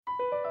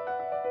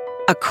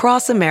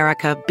Across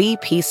America,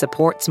 BP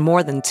supports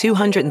more than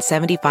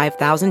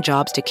 275,000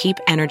 jobs to keep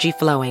energy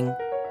flowing.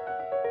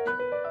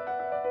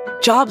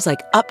 Jobs like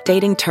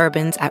updating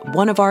turbines at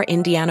one of our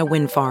Indiana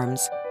wind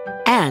farms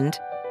and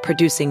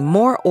producing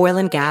more oil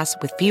and gas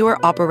with fewer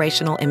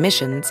operational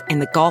emissions in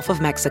the Gulf of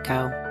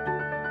Mexico.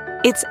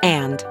 It's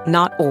and,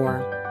 not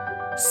or.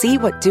 See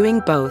what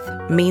doing both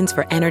means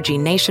for energy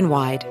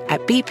nationwide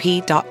at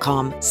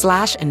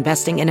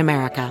bp.com/investing in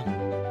America.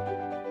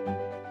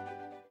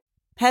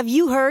 Have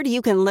you heard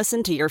you can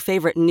listen to your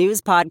favorite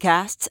news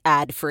podcasts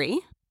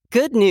ad-free?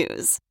 Good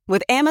news.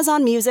 With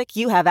Amazon Music,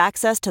 you have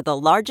access to the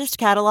largest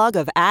catalog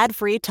of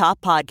ad-free top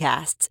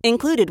podcasts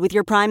included with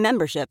your Prime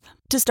membership.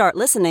 To start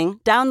listening,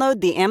 download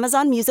the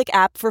Amazon Music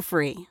app for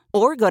free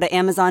or go to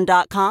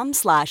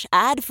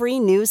amazon.com/ad-free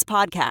news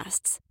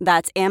podcasts.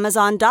 That's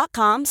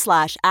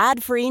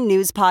amazon.com/ad-free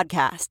news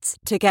podcasts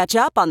to catch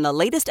up on the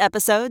latest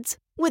episodes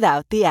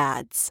without the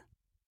ads.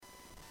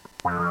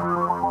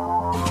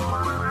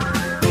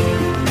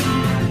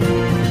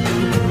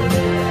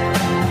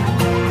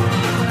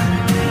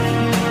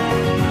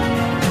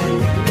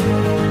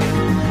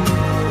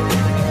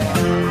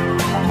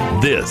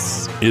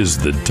 This is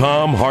the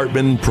Thom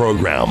Hartmann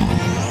Program.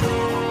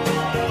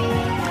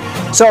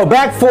 So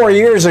back 4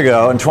 years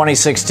ago in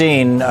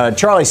 2016,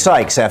 Charlie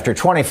Sykes, after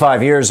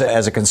 25 years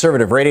as a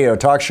conservative radio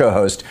talk show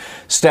host,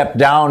 stepped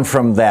down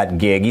from that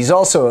gig. He's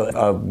also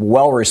a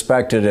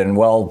well-respected and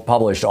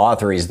well-published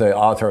author. He's the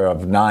author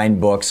of 9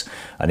 books,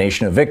 A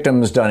Nation of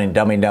Victims,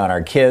 Dumbing Down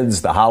Our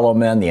Kids, The Hollow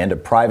Men, The End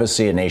of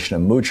Privacy, A Nation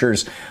of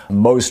Moochers.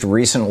 Most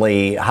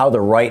recently, How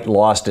the Right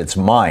Lost Its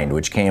Mind,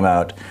 which came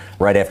out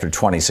right after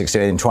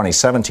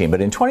 2017.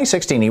 But in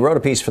 2016, he wrote a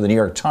piece for the New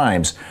York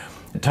Times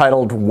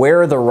titled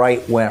Where the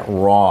Right Went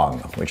Wrong,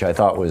 which I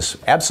thought was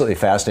absolutely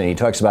fascinating. He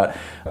talks about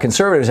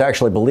conservatives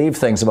actually believe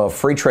things about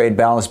free trade,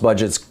 balanced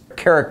budgets,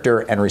 character,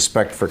 and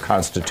respect for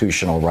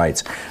constitutional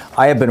rights.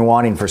 I have been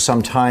wanting for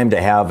some time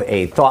to have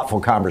a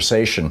thoughtful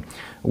conversation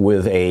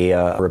with a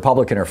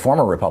Republican or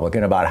former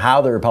Republican about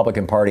how the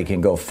Republican Party can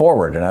go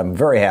forward. And I'm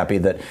very happy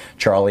that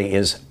Charlie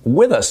is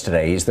with us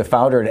today. He's the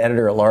founder and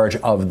editor-at-large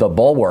of The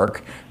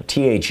Bulwark,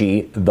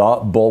 THE,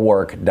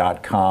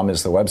 thebulwark.com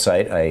is the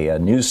website, a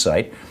news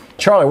site.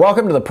 Charlie,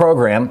 welcome to the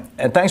program,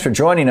 and thanks for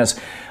joining us.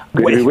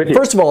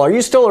 First of all, are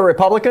you still a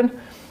Republican?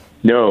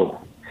 No,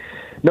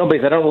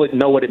 because I don't really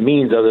know what it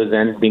means other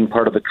than being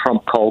part of the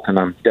Trump cult, and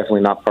I'm definitely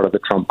not part of the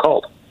Trump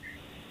cult.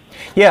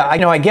 Yeah, I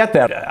know, I get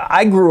that.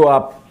 I grew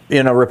up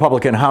in a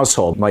Republican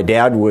household. My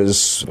dad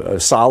was a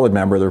solid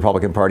member of the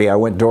Republican Party. I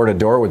went door to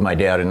door with my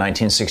dad in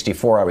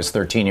 1964. I was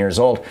 13 years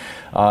old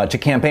to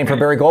campaign for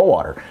Barry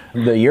Goldwater.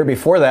 The year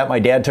before that, my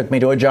dad took me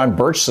to a John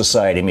Birch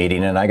Society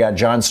meeting, and I got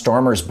John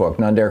Stormer's book,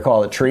 None Dare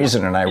Call It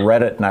Treason, and I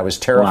read it, and I was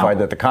terrified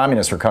that the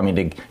communists were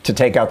coming to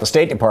take out the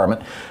State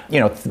Department.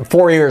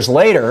 3 years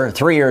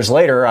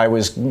later, I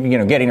was,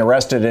 getting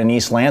arrested in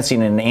East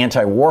Lansing in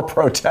anti-war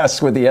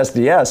protests with the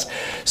SDS.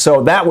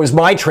 So that was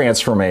my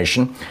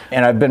transformation,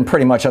 and I've been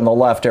pretty much on the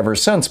left ever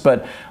since.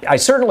 But I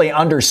certainly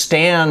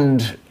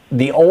understand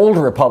the old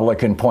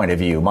Republican point of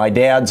view, my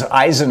dad's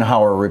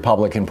Eisenhower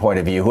Republican point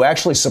of view, who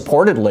actually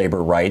supported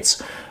labor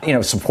rights,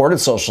 supported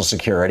Social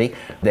Security.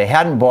 They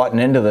hadn't bought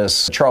into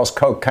this Charles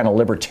Koch kind of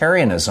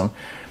libertarianism.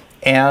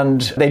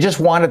 And they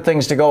just wanted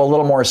things to go a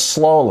little more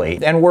slowly.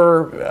 And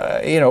we're,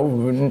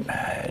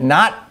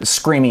 not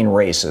screaming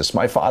racist.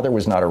 My father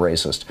was not a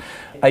racist.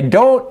 I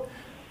don't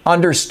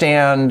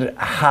understand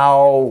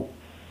how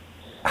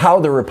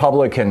the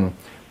Republican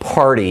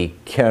Party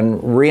can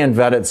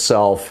reinvent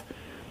itself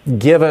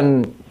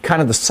given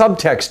kind of the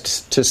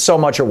subtext to so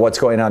much of what's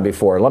going on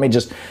before. Let me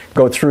just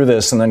go through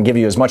this and then give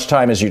you as much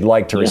time as you'd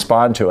like to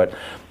respond to it.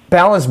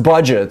 Balanced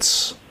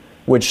budgets,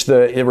 which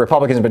the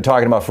Republicans have been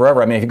talking about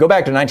forever. I mean, if you go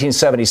back to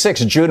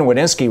 1976, Judah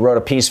Wininsky wrote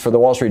a piece for the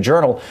Wall Street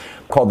Journal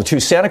called The Two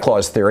Santa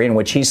Claus Theory, in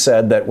which he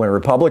said that when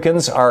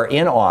Republicans are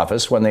in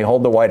office, when they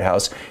hold the White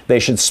House, they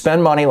should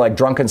spend money like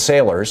drunken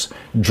sailors,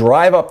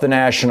 drive up the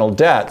national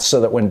debt so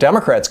that when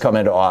Democrats come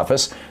into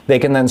office, they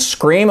can then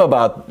scream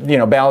about,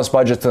 balanced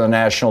budgets and the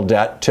national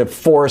debt to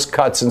force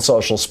cuts in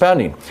social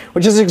spending,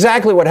 which is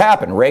exactly what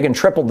happened. Reagan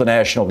tripled the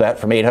national debt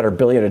from $800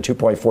 billion to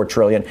 $2.4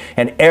 trillion,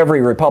 and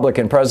every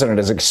Republican president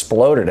has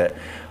exploded it.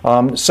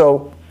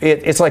 So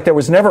it's like there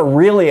was never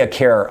really a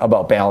care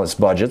about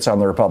balanced budgets on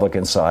the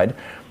Republican side.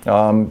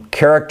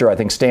 Character, I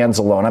think, stands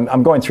alone.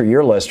 I'm going through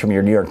your list from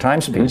your New York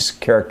Times piece.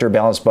 Character,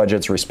 balanced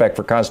budgets, respect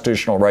for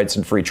constitutional rights,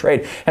 and free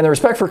trade. And the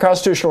respect for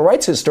constitutional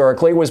rights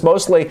historically was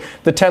mostly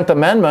the 10th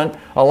Amendment,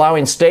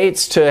 allowing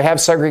states to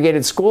have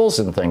segregated schools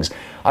and things.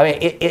 I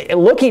mean,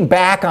 looking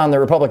back on the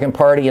Republican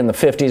Party in the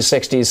 50s,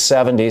 60s,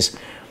 70s,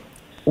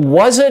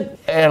 was it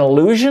an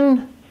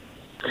illusion?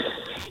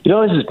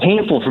 This is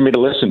painful for me to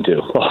listen to,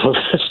 all of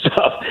this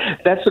stuff.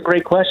 That's a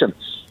great question.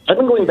 I've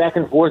been going back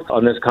and forth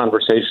on this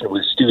conversation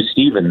with Stu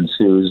Stevens,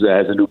 who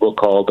has a new book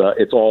called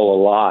It's All a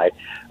Lie,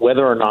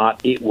 whether or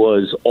not it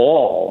was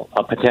all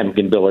a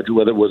Potemkin village,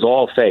 whether it was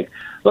all fake.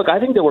 Look, I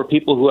think there were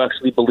people who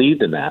actually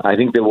believed in that. I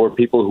think there were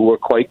people who were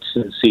quite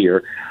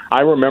sincere.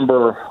 I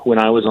remember when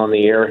I was on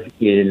the air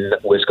in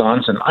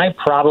Wisconsin, I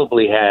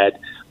probably had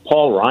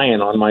Paul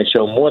Ryan on my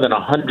show more than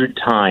 100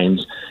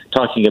 times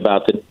talking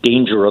about the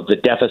danger of the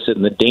deficit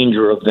and the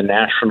danger of the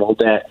national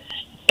debt.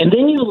 And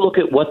then you look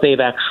at what they've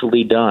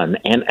actually done,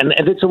 and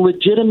it's a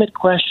legitimate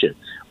question.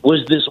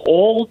 Was this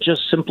all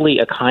just simply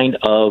a kind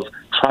of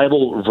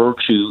tribal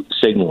virtue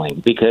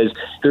signaling? Because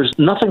there's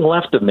nothing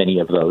left of many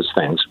of those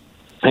things.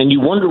 And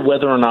you wonder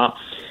whether or not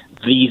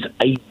these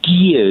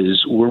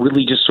ideas were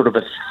really just sort of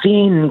a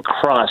thin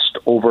crust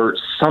over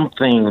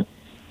something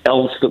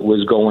else that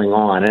was going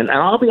on. And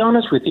I'll be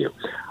honest with you,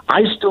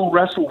 I still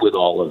wrestle with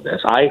all of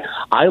this.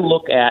 I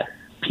look at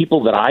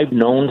people that I've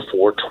known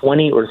for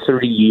 20 or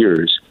 30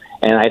 years,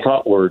 and I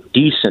thought were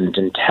decent,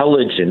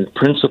 intelligent,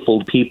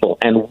 principled people,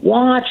 and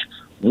watch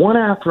one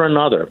after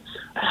another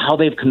how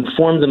they've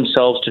conformed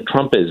themselves to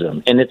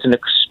Trumpism. And it's an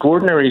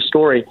extraordinary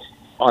story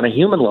on a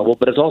human level,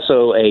 but it's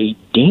also a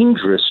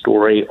dangerous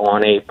story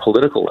on a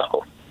political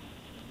level.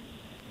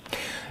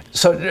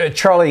 So,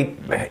 Charlie,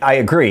 I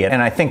agree.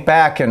 And I think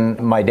back, and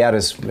my dad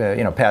has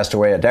passed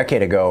away a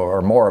decade ago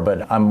or more,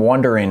 but I'm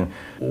wondering,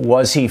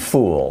 was he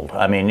fooled?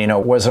 I mean,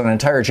 was an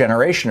entire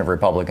generation of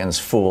Republicans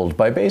fooled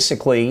by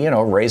basically,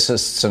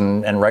 racists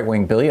and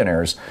right-wing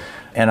billionaires?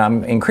 And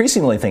I'm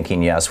increasingly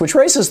thinking yes, which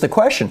raises the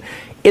question.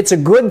 It's a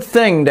good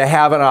thing to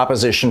have an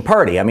opposition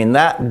party. I mean,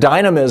 that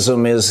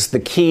dynamism is the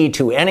key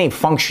to any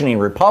functioning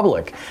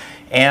republic.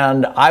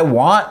 And I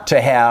want to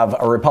have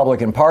a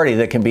Republican Party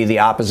that can be the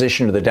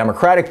opposition to the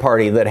Democratic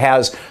Party, that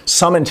has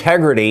some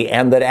integrity,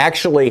 and that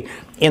actually,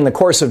 in the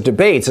course of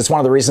debates, it's one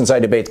of the reasons I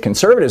debate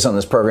conservatives on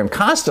this program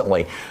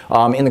constantly.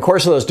 In the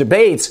course of those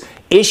debates,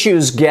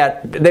 issues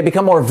they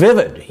become more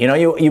vivid.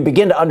 You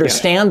begin to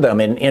understand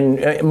them in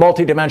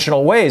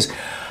multidimensional ways.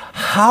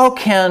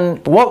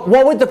 What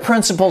would the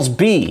principles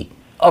be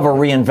of a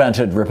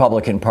reinvented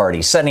Republican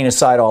Party, setting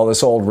aside all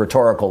this old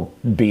rhetorical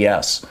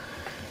BS?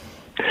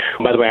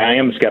 By the way, I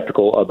am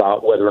skeptical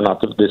about whether or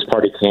not this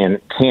party can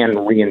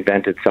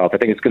reinvent itself. I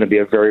think it's going to be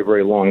a very,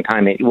 very long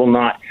time. It will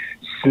not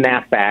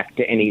snap back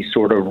to any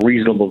sort of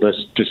reasonableness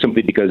just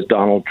simply because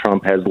Donald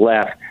Trump has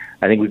left.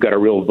 I think we've got a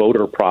real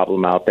voter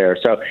problem out there.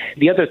 So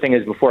the other thing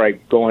is, before I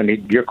go into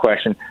your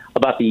question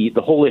about the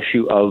whole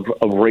issue of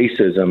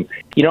racism,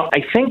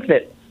 I think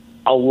that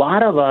a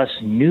lot of us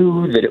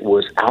knew that it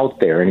was out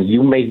there, and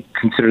you may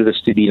consider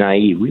this to be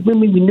naive. We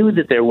knew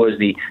that there was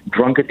the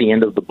drunk at the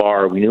end of the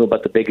bar. We knew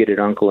about the bigoted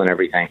uncle and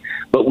everything.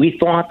 But we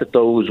thought that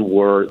those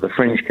were the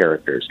fringe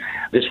characters.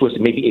 This was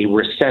maybe a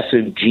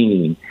recessive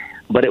gene,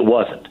 but it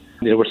wasn't.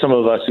 There were some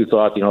of us who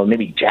thought,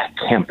 maybe Jack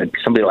Kemp and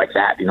somebody like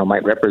that,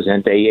 might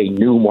represent a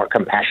new, more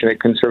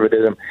compassionate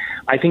conservatism.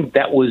 I think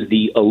that was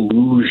the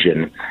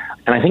illusion.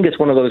 And I think it's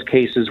one of those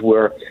cases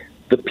where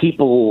the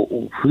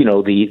people,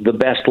 the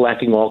best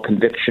lacking all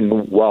conviction,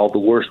 while the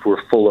worst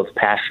were full of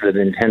passion and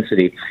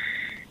intensity.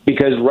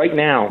 Because right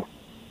now,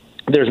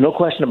 there's no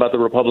question about the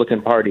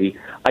Republican Party.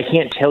 I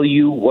can't tell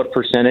you what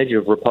percentage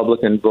of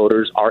Republican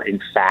voters are in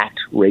fact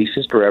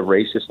racist or have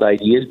racist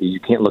ideas, because you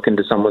can't look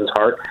into someone's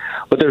heart.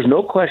 But there's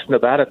no question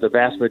about it. The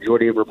vast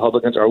majority of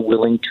Republicans are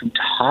willing to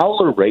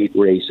tolerate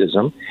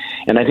racism.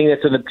 And I think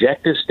that's an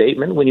objective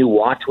statement when you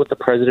watch what the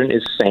president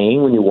is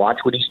saying, when you watch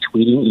what he's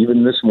tweeting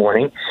even this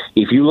morning.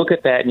 If you look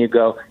at that and you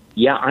go,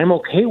 yeah, I'm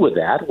okay with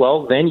that,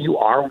 well, then you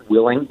are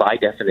willing, by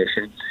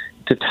definition,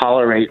 to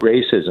tolerate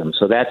racism.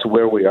 So that's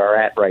where we are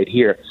at right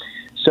here.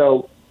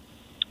 So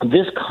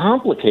this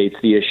complicates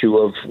the issue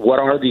of what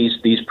are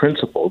these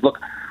principles. Look,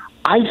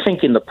 I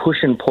think in the push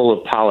and pull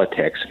of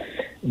politics,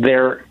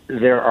 there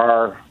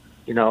are,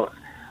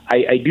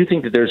 I do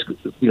think that there's,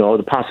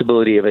 the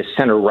possibility of a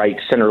center-right,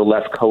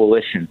 center-left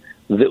coalition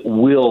that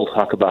will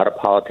talk about a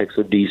politics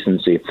of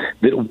decency,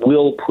 that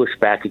will push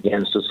back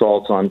against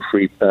assaults on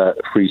free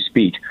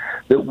speech,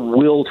 that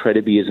will try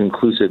to be as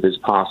inclusive as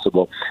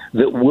possible,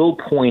 that will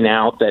point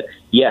out that,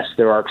 yes,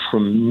 there are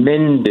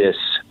tremendous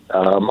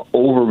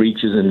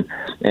overreaches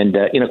and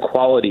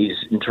inequalities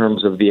in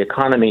terms of the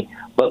economy,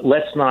 but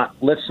let's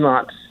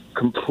not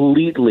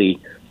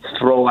completely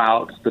throw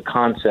out the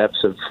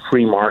concepts of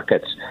free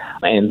markets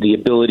and the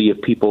ability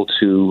of people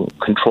to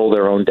control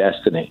their own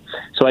destiny.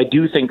 So I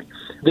do think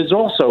there's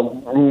also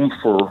room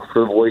for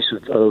the voice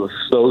of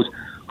those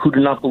who do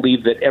not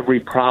believe that every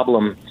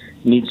problem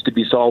needs to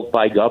be solved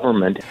by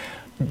government.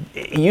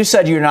 You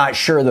said you're not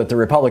sure that the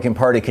Republican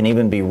Party can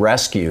even be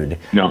rescued.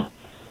 No.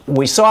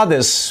 We saw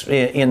this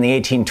in the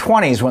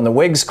 1820s when the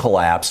Whigs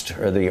collapsed,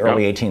 or the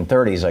early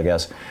 1830s, I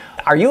guess.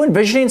 Are you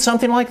envisioning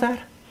something like that?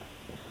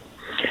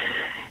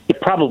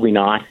 Probably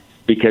not,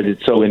 because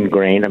it's so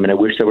ingrained. I mean, I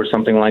wish there was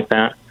something like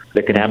that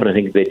could happen. I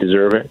think they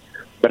deserve it,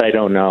 but I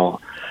don't know.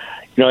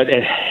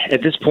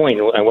 At this point,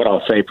 and what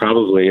I'll say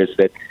probably is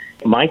that,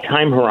 My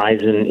time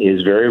horizon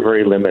is very,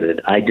 very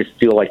limited. I just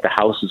feel like the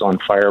house is on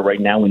fire right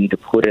now. We need to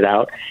put it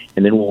out,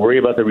 and then we'll worry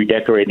about the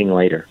redecorating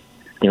later.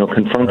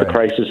 Confront the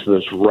crisis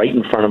that's right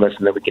in front of us,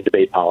 and then we can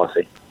debate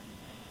policy.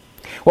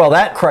 Well,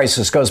 that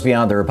crisis goes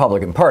beyond the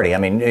Republican Party. I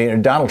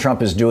mean, Donald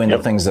Trump is doing the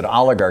things that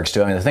oligarchs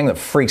do. I mean, the thing that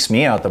freaks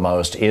me out the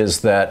most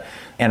is that,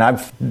 and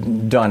I've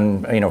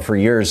done, for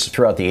years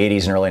throughout the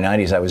 80s and early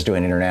 90s, I was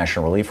doing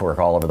international relief work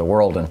all over the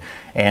world.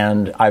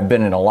 And I've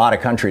been in a lot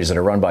of countries that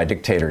are run by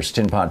dictators,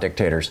 tin pot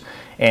dictators.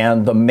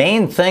 And the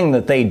main thing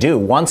that they do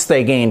once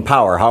they gain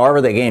power, however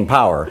they gain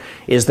power,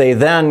 is they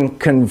then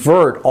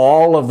convert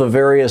all of the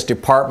various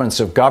departments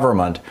of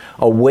government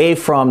away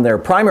from their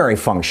primary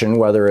function,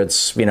 whether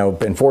it's,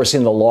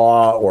 enforcing the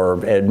law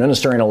or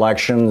administering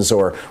elections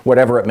or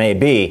whatever it may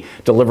be,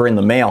 delivering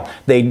the mail.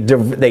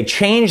 They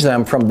change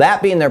them from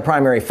that being their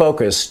primary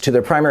focus to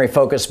their primary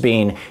focus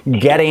being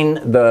getting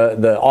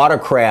the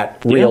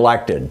autocrat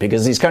reelected,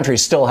 because these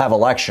countries still have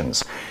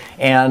elections.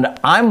 And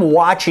I'm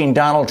watching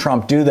Donald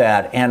Trump do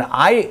that, and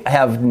I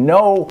have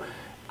no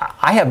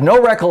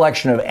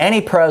recollection of any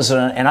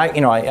president, and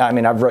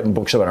I've written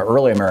books about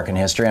early American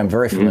history. I'm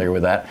very familiar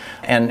with that,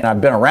 and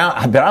I've been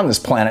on this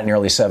planet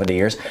nearly 70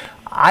 years.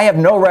 I have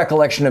no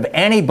recollection of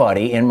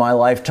anybody in my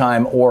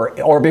lifetime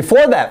or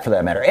before that, for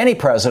that matter, any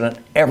president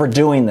ever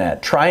doing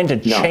that, trying to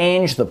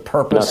change the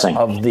purpose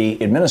of the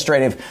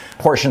administrative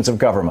portions of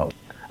government.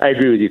 I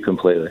agree with you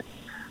completely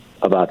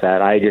about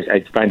that.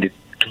 I find it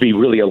to be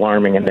really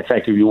alarming. And the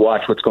fact that you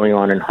watch what's going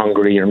on in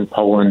Hungary and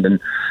Poland and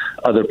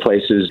other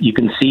places, you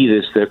can see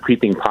the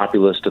creeping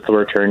populist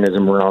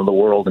authoritarianism around the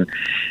world. And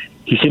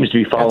he seems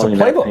to be following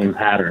that same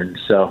pattern.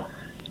 So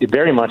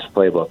very much a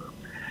playbook.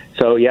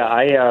 So,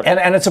 yeah,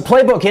 and it's a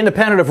playbook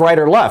independent of right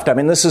or left. I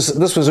mean, this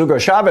was Hugo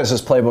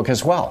Chavez's playbook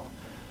as well.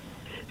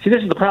 See,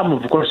 this is the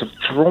problem, of course, of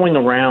throwing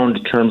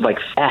around terms like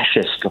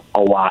fascist a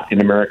lot in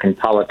American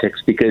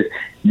politics, because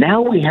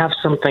now we have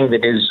something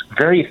that is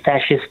very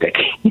fascistic,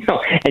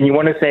 and you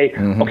want to say,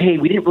 okay,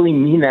 we didn't really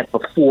mean that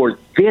before.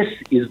 This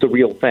is the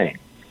real thing.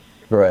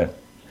 Right.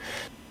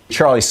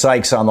 Charlie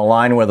Sykes on the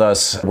line with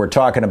us. We're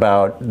talking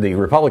about the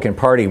Republican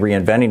Party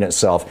reinventing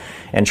itself.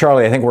 And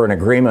Charlie, I think we're in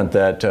agreement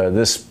that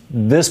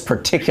this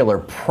particular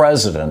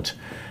president,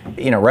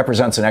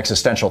 represents an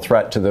existential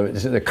threat to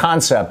the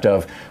concept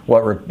of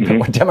what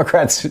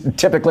Democrats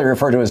typically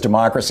refer to as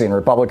democracy and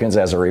Republicans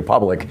as a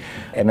republic.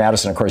 And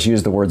Madison, of course,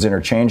 used the words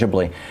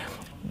interchangeably.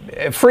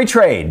 Free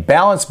trade,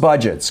 balanced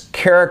budgets,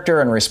 character,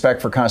 and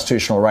respect for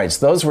constitutional rights.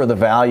 Those were the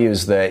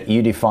values that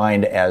you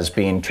defined as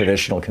being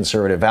traditional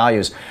conservative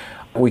values.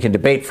 We can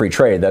debate free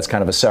trade. That's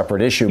kind of a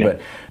separate issue. Yeah.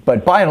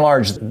 But by and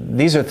large,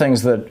 these are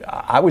things that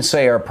I would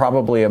say are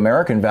probably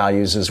American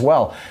values as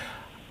well.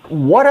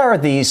 What are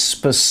these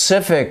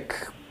specific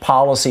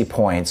policy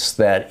points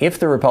that, if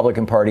the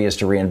Republican Party is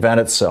to reinvent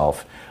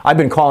itself, I've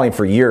been calling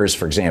for years,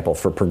 for example,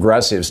 for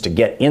progressives to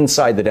get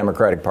inside the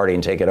Democratic Party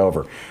and take it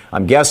over.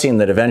 I'm guessing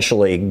that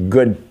eventually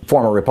good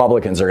former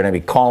Republicans are going to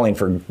be calling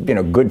for,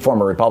 good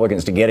former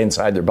Republicans to get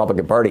inside the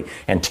Republican Party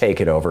and take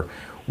it over.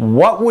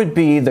 What would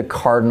be the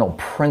cardinal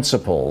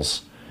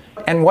principles,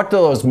 and what do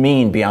those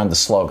mean beyond the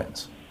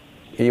slogans?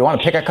 You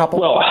want to pick a couple?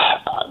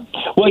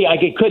 Well, yeah, I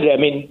could. I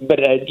mean, but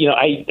I think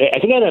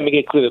I got to make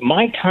it clear that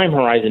my time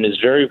horizon is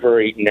very,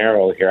 very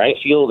narrow here. I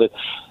feel that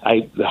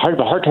I have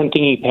a hard time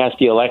thinking past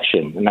the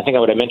election, and I think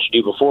what I mentioned to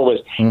you before was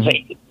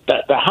say,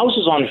 the house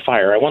is on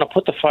fire. I want to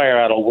put the fire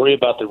out. I'll worry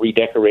about the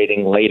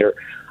redecorating later.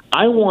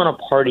 I want a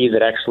party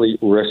that actually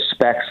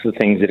respects the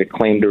things that it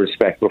claimed to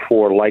respect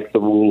before, like the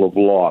rule of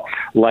law,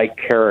 like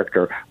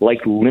character,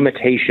 like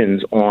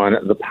limitations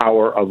on the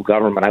power of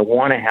government. I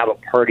want to have a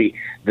party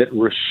that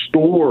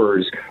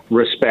restores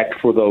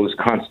respect for those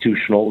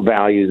constitutional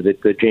values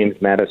that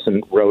James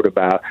Madison wrote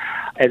about,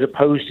 as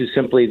opposed to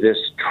simply this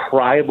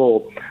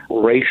tribal,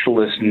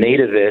 racialist,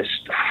 nativist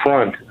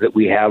front that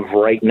we have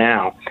right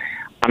now.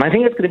 And I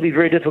think it's going to be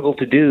very difficult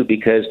to do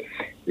because,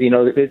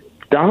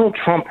 Donald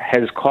Trump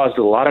has caused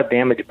a lot of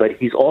damage, but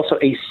he's also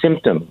a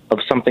symptom of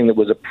something that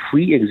was a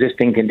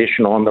pre-existing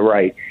condition on the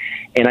right.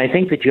 And I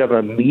think that you have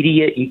a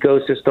media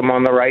ecosystem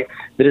on the right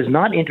that is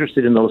not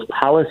interested in those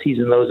policies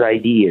and those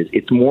ideas.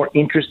 It's more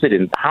interested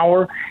in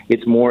power.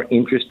 It's more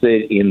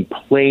interested in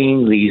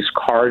playing these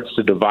cards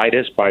to divide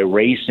us by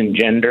race and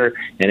gender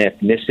and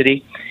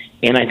ethnicity.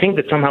 And I think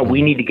that somehow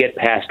we need to get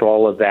past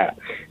all of that.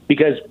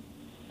 Because,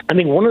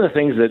 one of the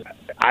things that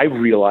I've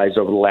realized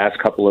over the last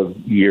couple of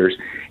years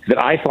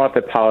that I thought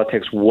that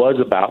politics was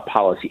about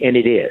policy, and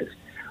it is.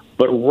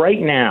 But right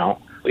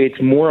now,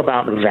 it's more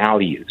about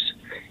values.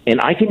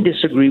 And I can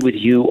disagree with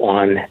you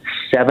on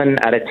 7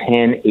 out of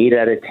 10, 8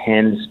 out of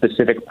 10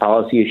 specific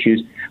policy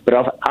issues,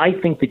 but I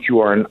think that you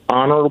are an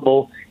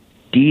honorable,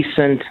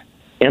 decent,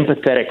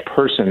 empathetic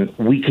person.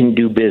 We can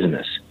do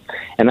business.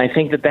 And I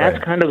think that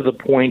that's kind of the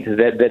point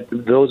that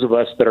those of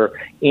us that are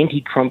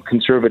anti-Trump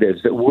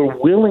conservatives, that we're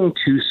willing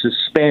to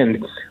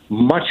suspend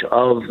much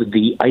of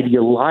the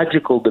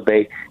ideological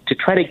debate to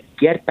try to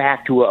get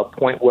back to a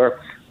point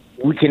where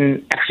we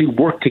can actually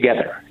work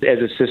together as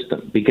a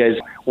system, because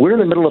we're in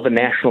the middle of a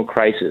national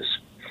crisis.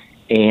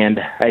 and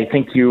I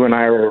think you and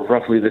I are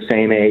roughly the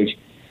same age.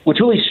 What's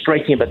really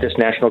striking about this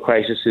national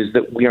crisis is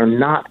that we are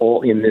not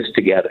all in this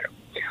together.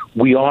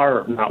 We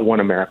are not one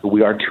America.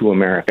 We are two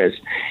Americas.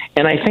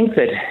 And I think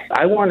that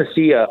I want to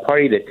see a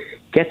party that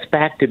gets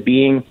back to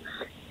being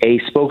a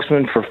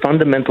spokesman for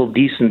fundamental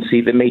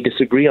decency that may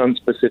disagree on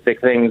specific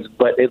things,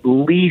 but at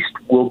least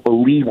will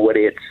believe what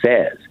it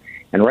says.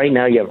 And right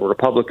now you have a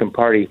Republican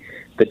Party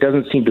that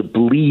doesn't seem to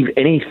believe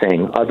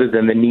anything other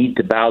than the need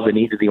to bow the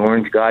knee to the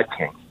Orange God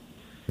King.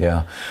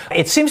 Yeah.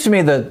 It seems to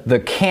me that the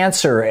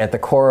cancer at the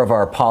core of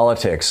our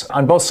politics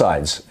on both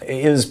sides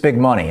is big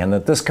money, and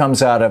that this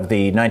comes out of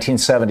the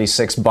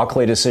 1976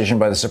 Buckley decision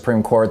by the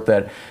Supreme Court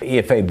that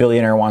if a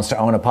billionaire wants to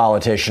own a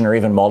politician or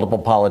even multiple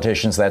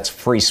politicians, that's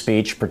free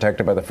speech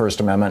protected by the First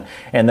Amendment.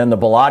 And then the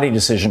Bellotti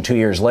decision 2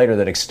 years later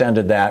that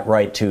extended that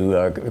right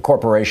to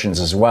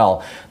corporations as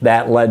well.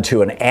 That led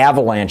to an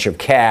avalanche of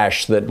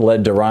cash that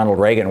led to Ronald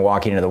Reagan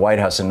walking into the White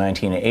House in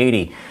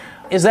 1980.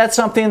 Is that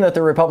something that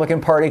the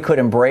Republican Party could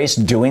embrace,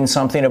 doing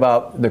something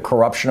about the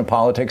corruption of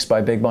politics by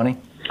big money?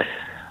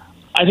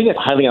 I think it's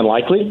highly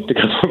unlikely to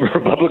come from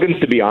Republicans,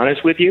 to be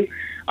honest with you.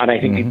 And I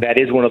think that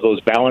is one of those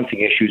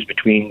balancing issues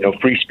between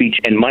free speech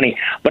and money.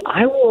 But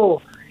I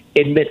will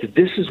admit that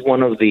this is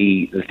one of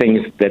the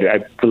things that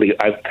I've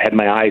had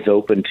my eyes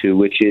open to,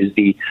 which is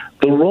the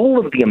role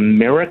of the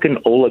American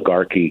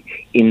oligarchy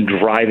in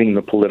driving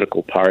the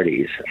political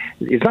parties.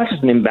 It's not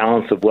just an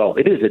imbalance of wealth.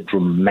 It is a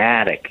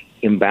dramatic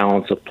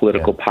imbalance of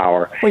political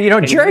power.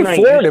 Well, Jerry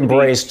Ford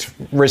embraced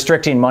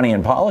restricting money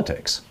in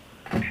politics.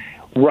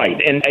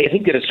 Right. And I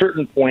think at a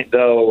certain point,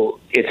 though,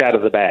 it's out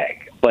of the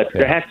bag. But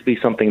there has to be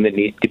something that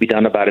needs to be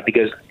done about it,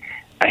 because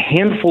a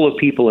handful of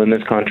people in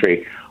this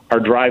country are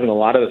driving a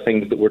lot of the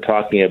things that we're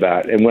talking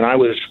about. And when I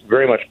was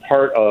very much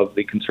part of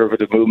the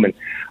conservative movement,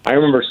 I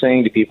remember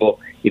saying to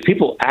people, if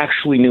people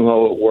actually knew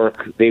how it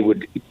worked, they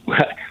would,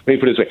 let me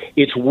put it this way,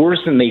 it's worse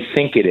than they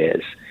think it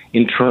is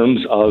in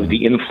terms of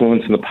the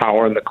influence and the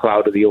power and the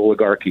clout of the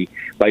oligarchy.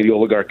 By the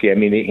oligarchy, I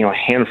mean, a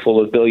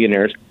handful of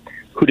billionaires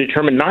who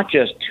determine not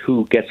just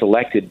who gets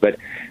elected, but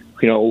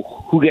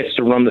who gets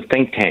to run the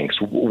think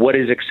tanks, what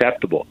is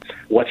acceptable,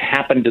 what's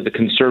happened to the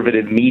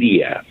conservative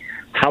media,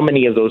 how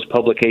many of those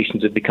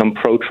publications have become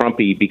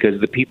pro-Trumpy because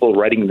the people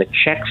writing the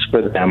checks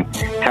for them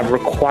have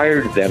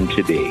required them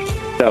to be.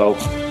 So,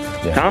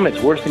 Thom,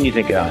 it's worse than you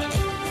think it is.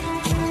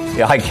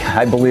 Yeah,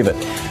 I believe it.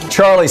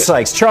 Charlie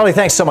Sykes. Charlie,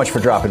 thanks so much for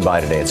dropping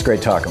by today. It's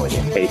great talking with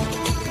you. Hey,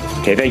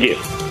 thank you.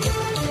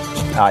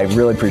 I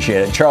really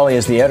appreciate it. Charlie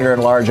is the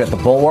editor-at-large at The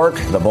Bulwark,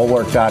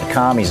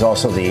 thebulwark.com. He's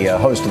also the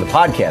host of the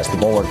podcast, The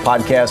Bulwark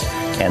Podcast,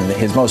 and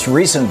his most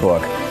recent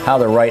book, How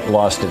the Right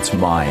Lost Its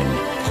Mind.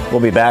 We'll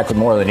be back with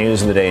more of the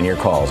news of the day and your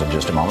calls in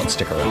just a moment.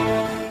 Stick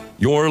around.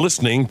 You're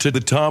listening to the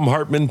Thom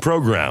Hartmann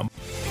Program.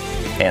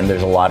 And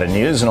there's a lot of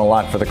news and a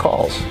lot for the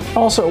calls.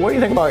 Also, what do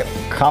you think about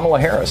Kamala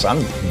Harris?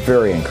 I'm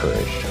very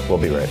encouraged. We'll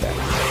be right back.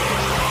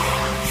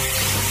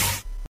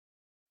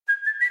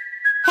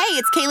 Hey,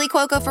 it's Kaylee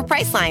Cuoco for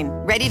Priceline.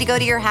 Ready to go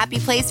to your happy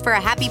place for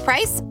a happy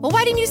price? Well,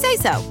 why didn't you say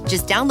so?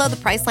 Just download the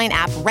Priceline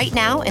app right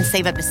now and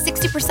save up to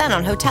 60%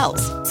 on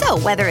hotels. So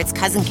whether it's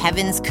Cousin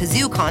Kevin's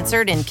Kazoo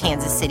Concert in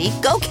Kansas City,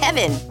 go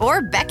Kevin,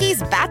 or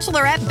Becky's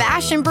Bachelorette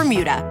Bash in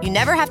Bermuda, you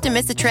never have to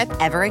miss a trip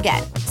ever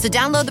again. So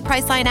download the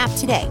Priceline app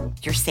today.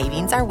 Your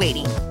savings are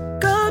waiting.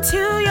 Go to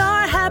your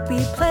happy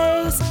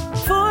place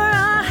for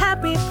a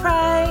happy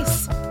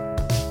price.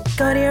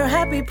 Go to your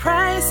happy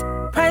price,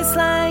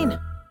 Priceline.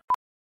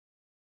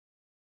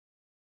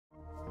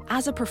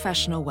 As a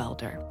professional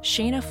welder,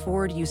 Shayna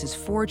Ford uses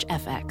Forge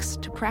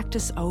FX to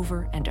practice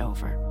over and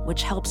over,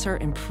 which helps her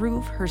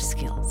improve her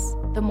skills.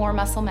 The more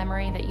muscle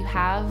memory that you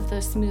have,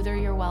 the smoother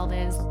your weld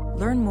is.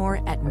 Learn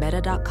more at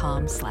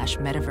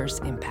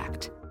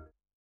meta.com/metaverseimpact.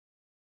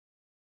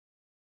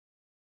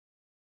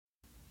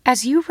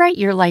 As you write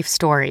your life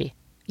story,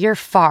 you're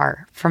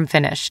far from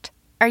finished.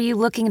 Are you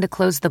looking to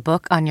close the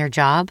book on your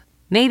job?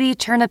 Maybe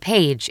turn a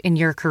page in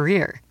your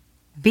career?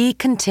 Be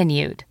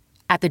continued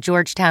at the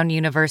Georgetown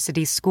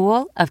University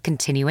School of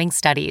Continuing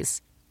Studies.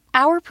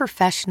 Our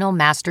professional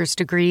master's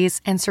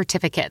degrees and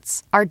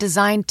certificates are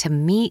designed to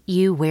meet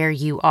you where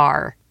you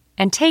are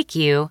and take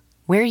you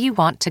where you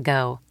want to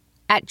go.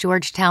 At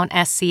Georgetown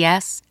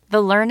SCS,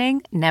 the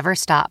learning never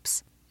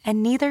stops,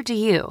 and neither do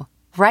you.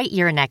 Write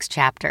your next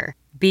chapter.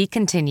 Be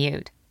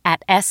continued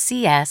at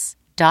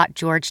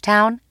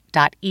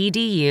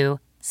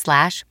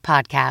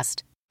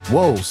scs.georgetown.edu/podcast.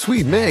 Whoa,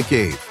 sweet man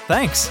cave.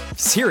 Thanks.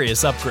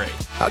 Serious upgrade.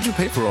 How'd you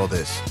pay for all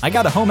this? I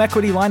got a home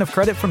equity line of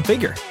credit from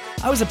Figure.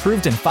 I was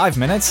approved in 5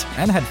 minutes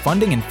and had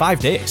funding in 5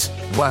 days.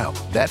 Wow,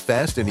 that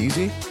fast and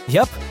easy?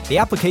 Yep. The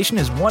application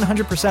is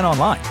 100%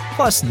 online.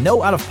 Plus,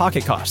 no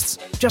out-of-pocket costs.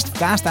 Just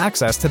fast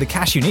access to the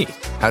cash you need.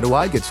 How do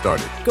I get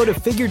started? Go to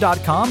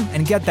Figure.com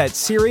and get that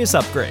serious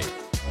upgrade.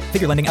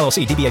 Figure Lending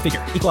LLC, DBA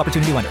Figure, Equal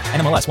Opportunity Lender,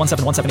 NMLS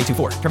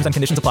 1717824. Terms and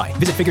conditions apply.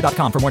 Visit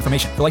Figure.com for more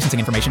information. For licensing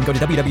information, go to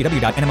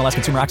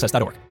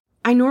www.nmlsconsumeraccess.org.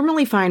 I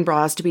normally find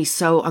bras to be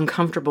so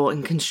uncomfortable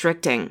and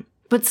constricting.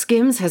 But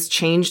Skims has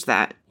changed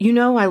that. You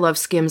know I love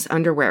Skims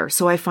underwear,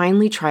 so I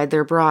finally tried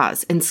their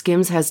bras, and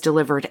Skims has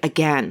delivered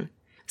again.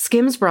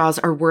 Skims bras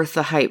are worth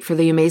the hype for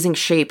the amazing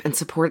shape and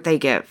support they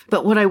give.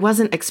 But what I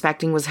wasn't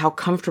expecting was how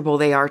comfortable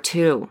they are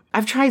too.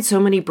 I've tried so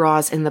many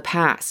bras in the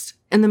past,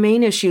 and the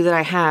main issue that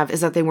I have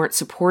is that they weren't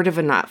supportive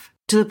enough,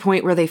 to the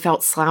point where they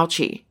felt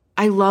slouchy.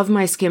 I love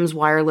my Skims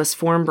wireless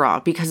form bra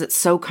because it's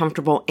so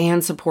comfortable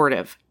and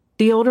supportive.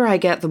 The older I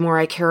get, the more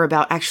I care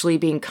about actually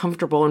being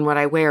comfortable in what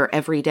I wear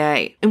every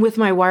day. And with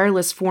my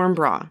wireless form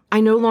bra, I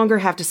no longer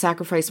have to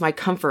sacrifice my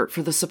comfort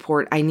for the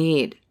support I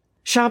need.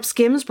 Shop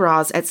Skims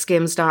bras at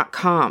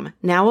skims.com,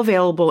 now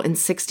available in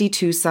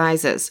 62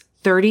 sizes,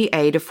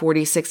 30A to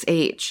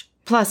 46H.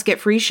 Plus, get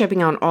free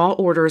shipping on all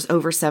orders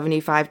over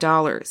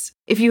 $75.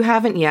 If you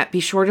haven't yet, be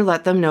sure to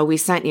let them know we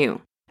sent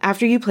you.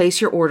 After you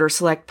place your order,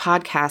 select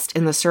podcast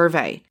in the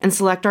survey and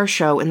select our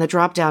show in the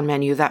drop-down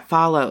menu that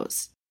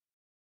follows.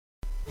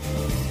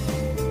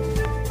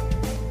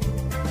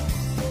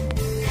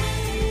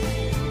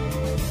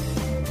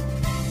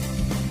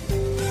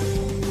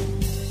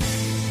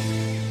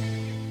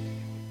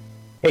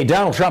 Hey,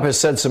 Donald Trump has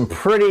said some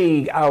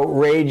pretty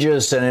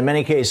outrageous and in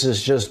many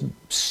cases just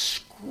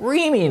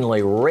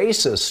screamingly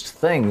racist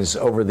things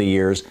over the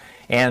years,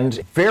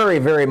 and very,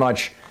 very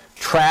much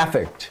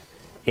trafficked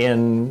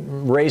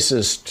in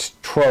racist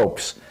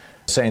tropes,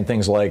 saying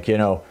things like,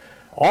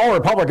 all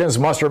Republicans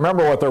must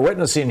remember what they're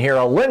witnessing here,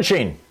 a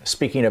lynching,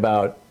 speaking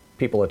about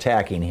people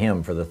attacking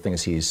him for the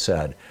things he's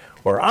said.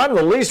 Or, I'm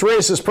the least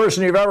racist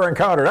person you've ever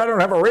encountered. I don't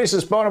have a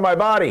racist bone in my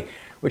body,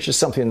 which is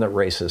something that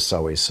racists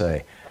always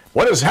say.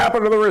 What has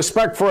happened to the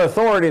respect for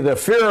authority, the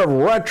fear of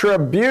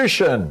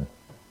retribution?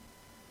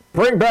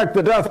 Bring back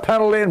the death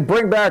penalty and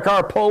bring back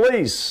our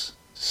police,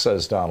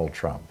 says Donald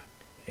Trump.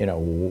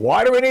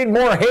 Why do we need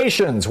more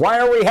Haitians? Why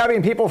are we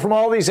having people from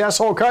all these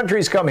asshole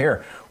countries come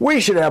here?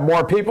 We should have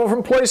more people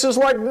from places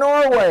like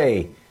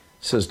Norway,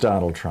 says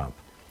Donald Trump.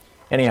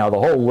 Anyhow, the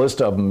whole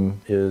list of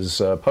them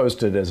is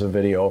posted as a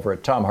video over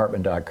at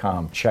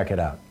thomhartmann.com. Check it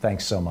out.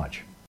 Thanks so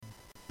much.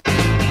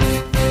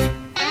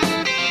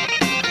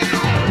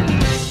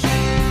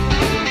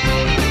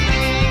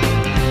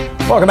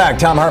 Welcome back.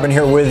 Thom Hartmann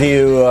here with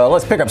you.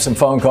 Let's pick up some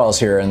phone calls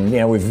here. And,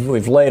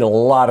 we've laid a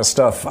lot of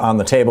stuff on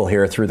the table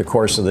here through the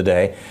course of the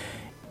day.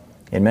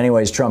 In many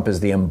ways, Trump is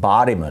the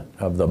embodiment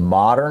of the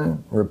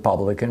modern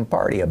Republican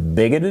Party, a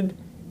bigoted,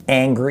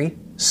 angry,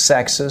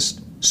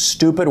 sexist,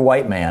 stupid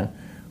white man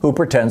who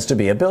pretends to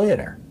be a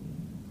billionaire.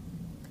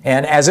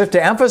 And as if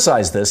to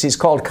emphasize this, he's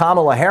called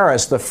Kamala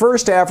Harris, the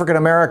first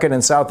African-American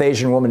and South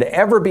Asian woman to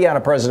ever be on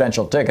a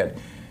presidential ticket,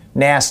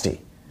 nasty.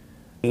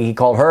 He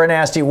called her a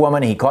nasty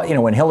woman. He called,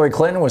 when Hillary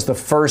Clinton was the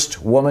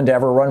first woman to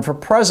ever run for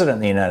president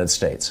in the United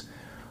States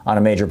on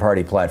a major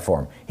party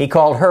platform, he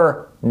called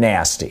her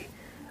nasty.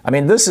 I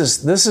mean, this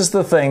is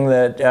the thing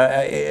that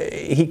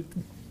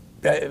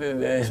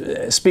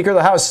Speaker of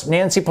the House,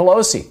 Nancy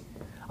Pelosi,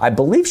 I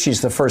believe she's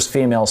the first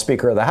female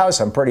Speaker of the House,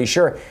 I'm pretty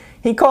sure,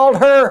 he called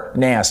her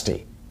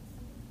nasty.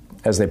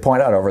 As they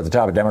point out over at the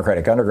top of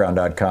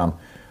DemocraticUnderground.com,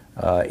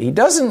 he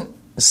doesn't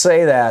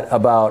say that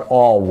about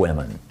all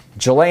women.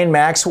 Ghislaine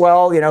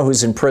Maxwell,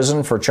 who's in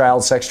prison for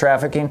child sex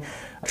trafficking,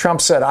 Trump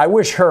said, I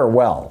wish her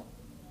well.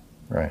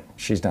 Right,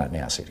 she's not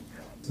nasty.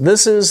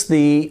 This is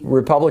the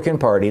Republican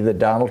Party that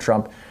Donald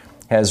Trump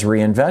has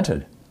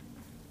reinvented.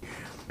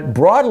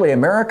 Broadly,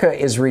 America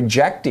is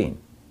rejecting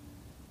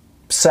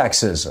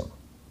sexism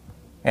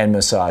and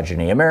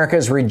misogyny. America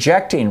is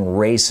rejecting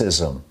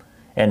racism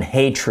and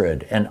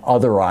hatred and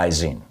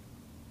otherizing.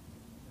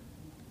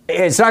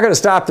 It's not going to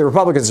stop the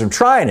Republicans from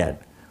trying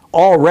it.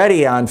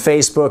 Already on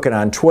Facebook and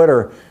on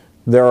Twitter,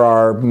 there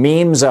are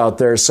memes out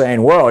there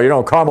saying,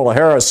 well, Kamala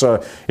Harris,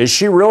 is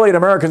she really an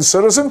American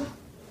citizen?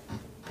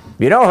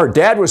 Her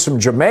dad was from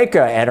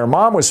Jamaica and her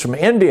mom was from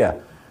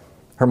India.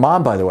 Her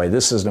mom, by the way,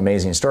 this is an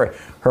amazing story.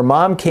 Her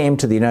mom came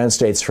to the United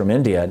States from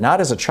India,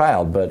 not as a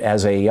child, but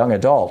as a young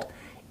adult,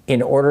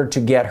 in order to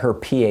get her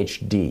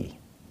PhD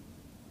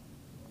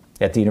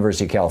at the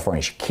University of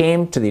California. She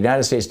came to the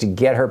United States to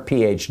get her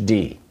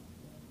PhD.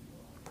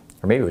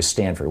 Or maybe it was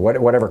Stanford,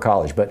 whatever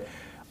college. But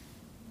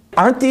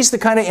aren't these the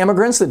kind of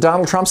immigrants that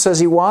Donald Trump says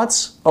he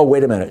wants? Oh,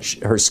 wait a minute.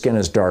 Her skin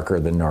is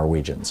darker than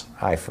Norwegians.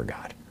 I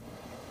forgot.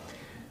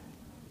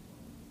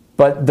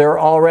 But they're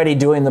already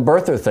doing the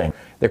birther thing.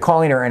 They're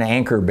calling her an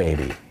anchor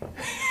baby.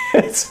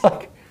 It's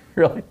like,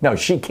 really? No,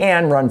 she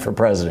can run for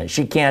president.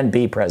 She can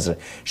be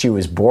president. She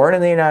was born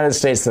in the United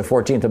States. The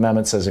 14th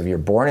Amendment says if you're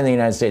born in the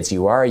United States,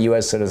 you are a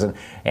U.S. citizen,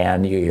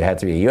 and you have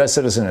to be a U.S.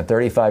 citizen at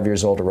 35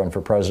 years old to run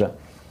for president.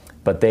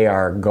 But they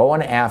are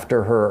going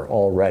after her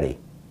already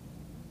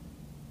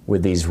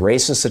with these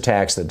racist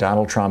attacks that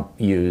Donald Trump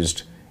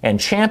used and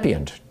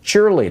championed,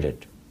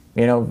 cheerleaded,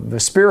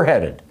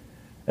 spearheaded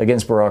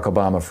against Barack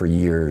Obama for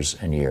years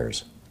and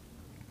years.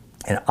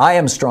 And I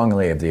am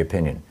strongly of the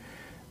opinion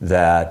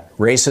that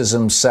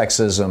racism,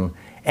 sexism,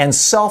 and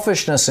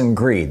selfishness and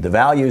greed, the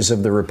values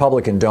of the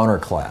Republican donor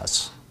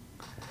class,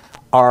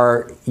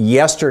 are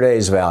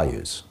yesterday's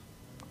values.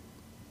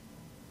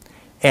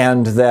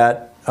 And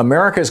that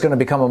America is going to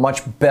become a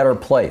much better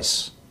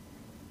place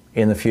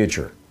in the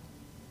future.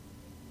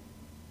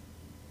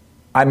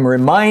 I'm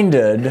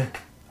reminded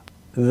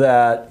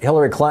that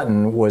Hillary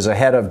Clinton was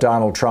ahead of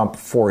Donald Trump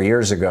 4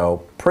 years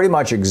ago, pretty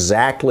much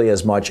exactly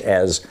as much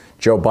as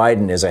Joe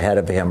Biden is ahead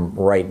of him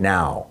right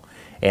now.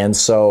 And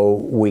so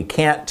we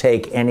can't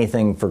take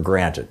anything for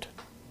granted.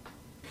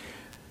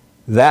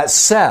 That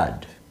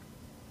said,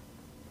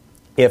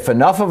 if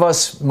enough of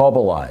us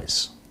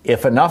mobilize,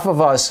 if enough of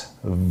us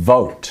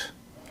vote,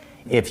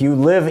 if you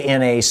live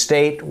in a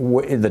state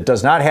that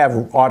does not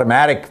have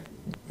automatic,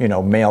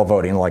 mail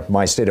voting like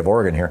my state of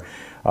Oregon here,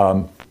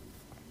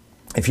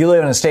 if you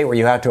live in a state where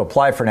you have to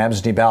apply for an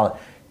absentee ballot,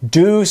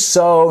 do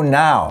so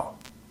now.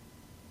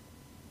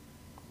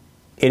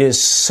 It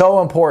is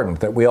so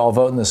important that we all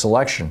vote in this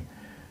election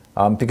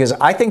because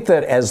I think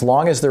that as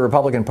long as the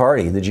Republican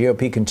Party, the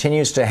GOP,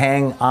 continues to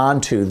hang on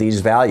to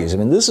these values, I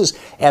mean, this is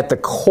at the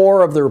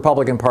core of the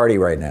Republican Party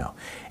right now.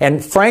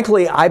 And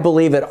frankly, I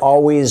believe it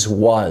always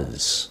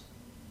was.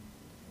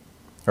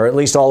 Or at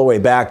least all the way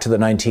back to the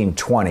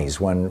 1920s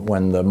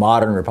when the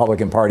modern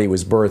Republican Party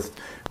was birthed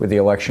with the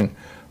election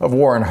of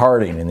Warren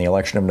Harding in the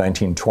election of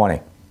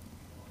 1920.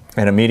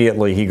 And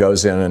immediately he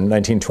goes in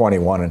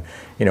 1921,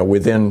 and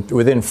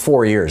within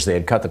 4 years they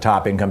had cut the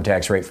top income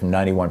tax rate from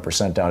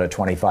 91% down to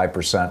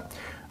 25%.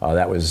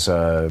 That was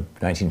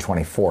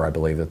 1924, I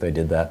believe, that they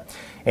did that.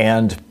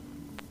 And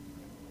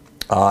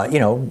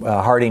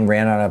Harding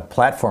ran on a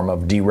platform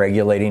of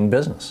deregulating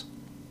business,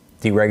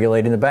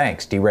 deregulating the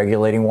banks,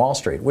 deregulating Wall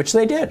Street, which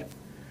they did.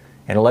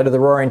 And it led to the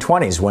Roaring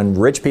 '20s when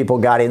rich people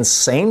got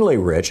insanely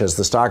rich as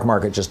the stock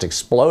market just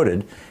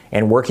exploded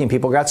and working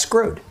people got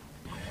screwed.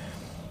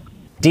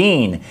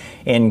 Dean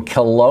in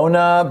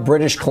Kelowna,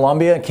 British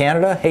Columbia,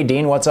 Canada. Hey,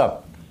 Dean, what's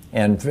up?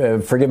 And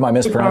forgive my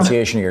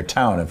mispronunciation of your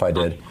town if I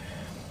did.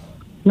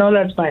 No,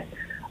 that's fine.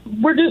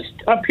 We're just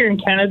up here in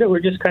Canada. We're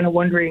just kind of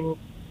wondering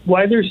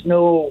why there's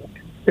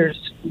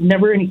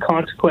never any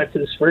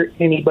consequences for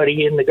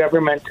anybody in the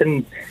government.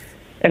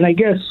 And I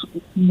guess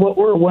what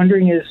we're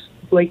wondering is,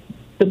 like,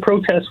 the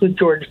protest with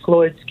George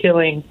Floyd's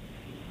killing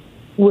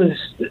was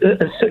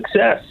a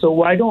success. So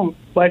why don't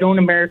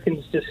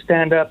Americans just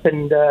stand up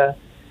and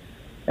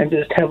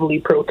just heavily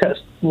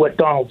protest what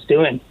Donald's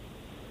doing?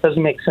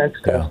 Doesn't make sense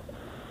to us.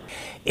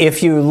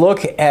 If you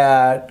look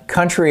at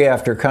country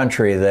after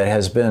country that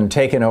has been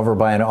taken over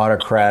by an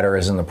autocrat or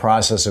is in the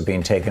process of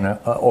being taken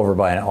over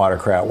by an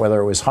autocrat,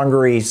 whether it was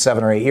Hungary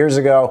 7 or 8 years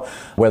ago,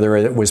 whether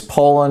it was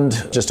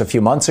Poland just a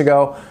few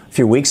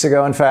weeks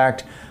ago, in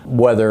fact,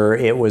 whether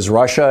it was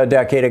Russia a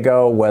decade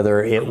ago,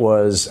 whether it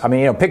was,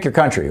 pick your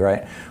country,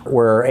 right,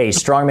 where a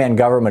strongman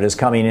government is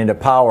coming into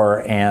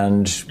power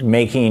and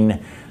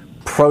making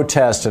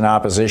protest and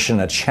opposition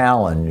a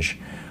challenge.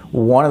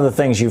 One of the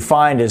things you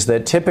find is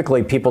that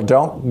typically people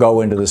don't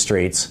go into the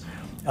streets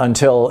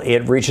until it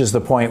reaches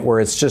the point where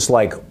it's just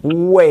like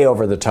way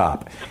over the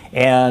top.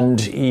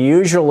 And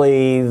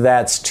usually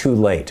that's too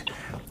late.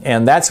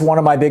 And that's one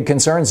of my big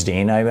concerns,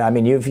 Dean. I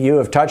mean, you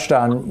have touched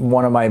on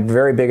one of my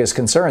very biggest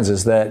concerns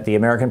is that the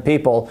American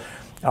people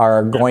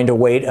are going to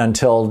wait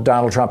until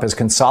Donald Trump has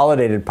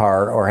consolidated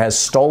power or has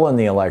stolen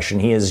the election.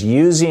 He is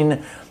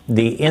using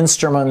the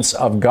instruments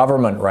of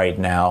government right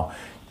now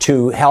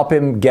to help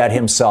him get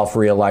himself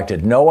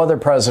reelected. No other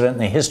president in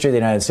the history of the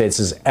United States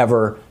has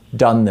ever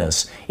done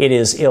this. It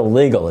is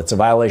illegal. It's a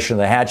violation of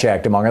the Hatch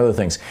Act, among other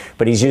things.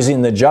 But he's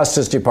using the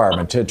Justice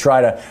Department to try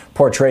to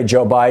portray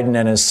Joe Biden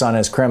and his son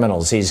as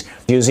criminals. He's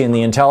using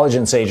the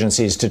intelligence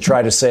agencies to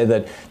try to say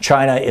that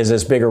China is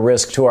as big a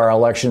risk to our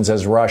elections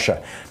as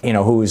Russia,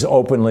 who is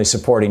openly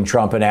supporting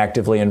Trump and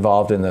actively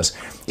involved in this.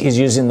 He's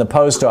using the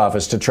post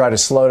office to try to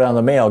slow down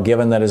the mail,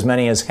 given that as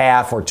many as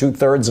half or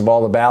 2/3 of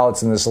all the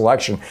ballots in this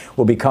election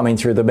will be coming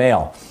through the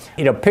mail.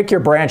 Pick your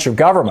branch of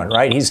government,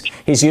 right?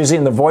 He's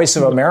using the Voice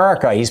of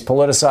America. He's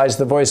politicized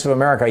the Voice of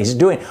America. He's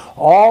doing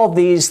all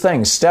these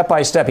things step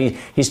by step.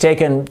 He's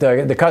taken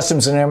the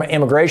Customs and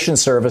Immigration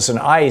Service and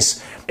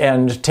ICE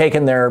and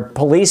taken their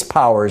police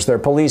powers, their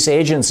police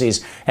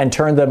agencies, and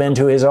turned them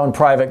into his own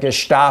private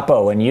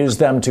Gestapo and used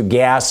them to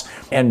gas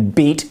and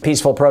beat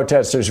peaceful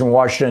protesters in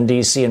Washington,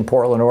 D.C. and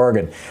Portland,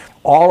 Oregon.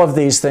 All of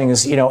these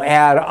things,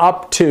 add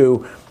up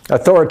to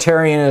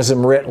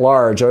authoritarianism writ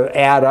large,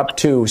 add up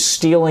to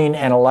stealing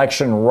an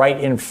election right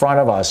in front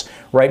of us,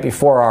 right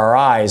before our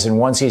eyes. And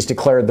once he's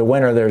declared the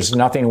winner, there's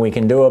nothing we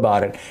can do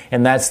about it.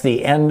 And that's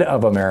the end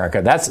of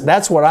America.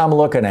 That's what I'm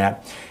looking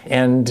at.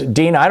 And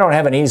Dean, I don't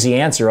have an easy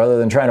answer other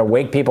than trying to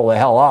wake people the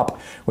hell up,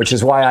 which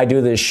is why I do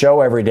this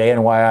show every day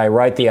and why I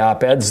write the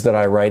op-eds that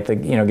I write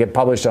that get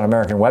published on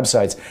American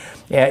websites.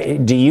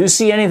 Do you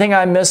see anything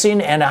I'm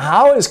missing? And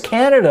how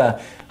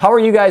are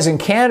you guys in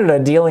Canada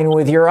dealing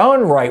with your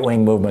own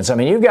right-wing movements? I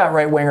mean, you've got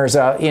right-wingers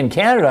out in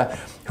Canada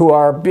who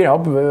are,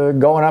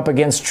 going up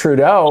against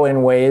Trudeau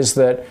in ways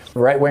that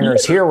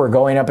right-wingers here were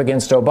going up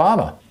against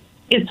Obama.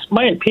 It's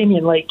my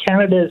opinion, like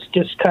Canada is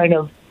just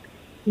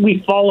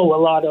we follow a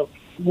lot of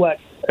what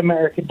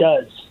America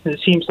does. It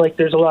seems like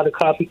there's a lot of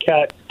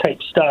copycat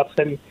type stuff.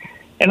 And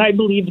I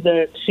believe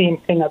the same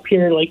thing up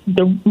here, like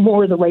the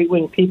more the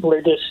right-wing people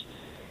are just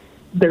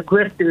they're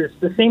grifters.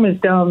 The same as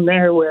down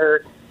there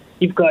where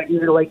you've got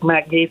your like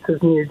Matt Gaetz's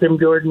and your Jim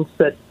Jordans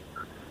that,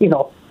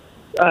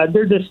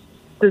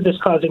 they're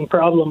just causing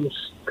problems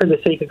for the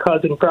sake of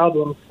causing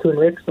problems to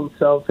enrich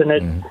themselves. And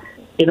it,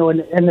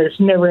 and there's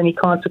never any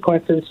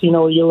consequences.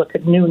 You look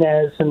at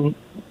Nunes and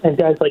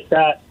guys like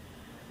that.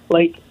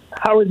 Like,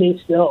 how are they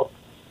still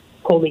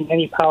holding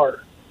any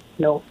power?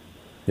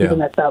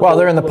 Even at that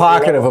they're in the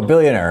pocket of a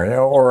billionaire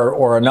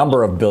or a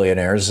number of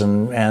billionaires,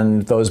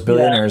 and those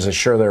billionaires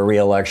assure their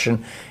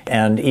reelection.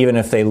 And even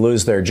if they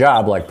lose their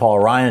job, like Paul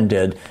Ryan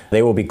did,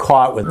 they will be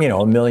caught with,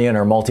 $1 million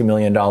or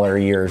multi-million-dollar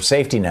a year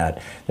safety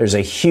net. There's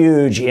a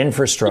huge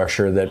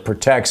infrastructure that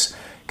protects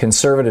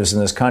conservatives in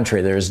this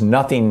country. There's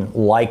nothing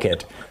like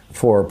it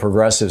for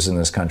progressives in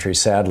this country,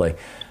 sadly.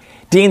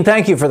 Dean,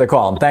 thank you for the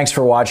call, and thanks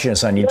for watching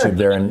us on YouTube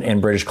there in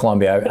British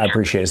Columbia. I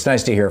appreciate it. It's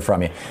nice to hear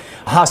from you.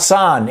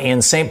 Hassan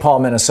in St. Paul,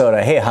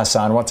 Minnesota. Hey,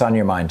 Hassan, what's on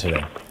your mind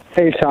today?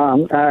 Hey,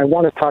 Tom. I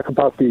want to talk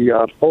about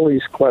the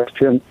bullies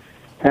question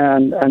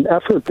and an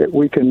effort that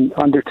we can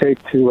undertake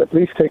to at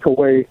least take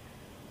away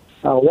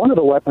one of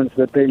the weapons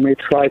that they may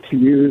try to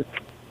use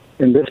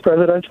in this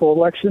presidential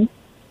election.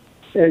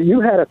 You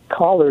had a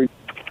caller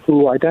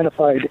who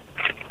identified,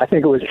 I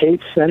think it was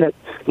 8 Senate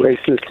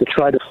races to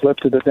try to flip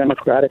to the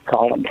Democratic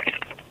column.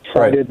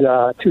 Cited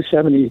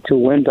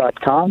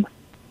 270towin.com.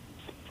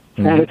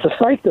 Mm-hmm. And it's a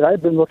site that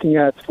I've been looking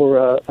at for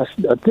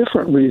a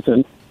different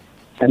reason,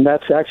 and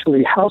that's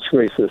actually House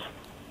races.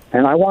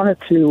 And I wanted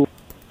to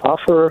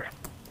offer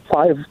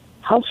 5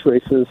 House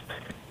races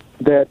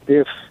that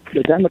if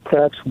the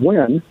Democrats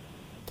win,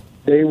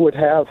 they would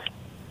have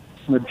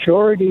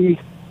majority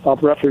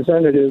of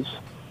representatives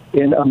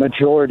in a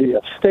majority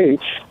of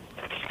states,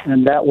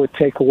 and that would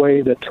take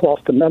away the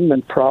 12th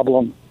Amendment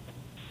problem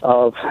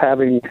of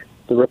having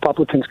the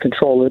Republicans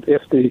control it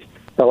if the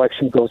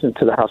election goes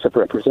into the House of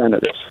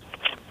Representatives.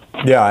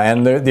 Yeah,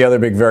 and the other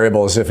big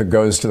variable is if it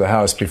goes to the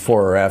House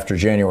before or after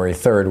January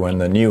 3rd when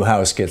the new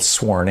House gets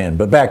sworn in.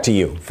 But back to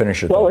you.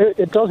 Finish your thought. Well,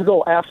 it does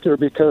go after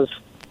because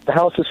the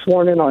House is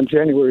sworn in on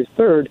January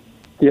 3rd.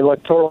 The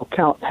electoral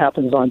count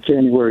happens on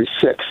January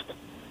 6th.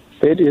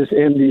 It is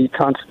in the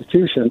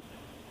Constitution.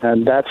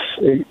 And that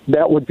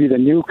would be the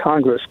new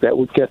Congress that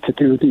would get to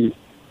do the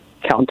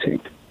counting.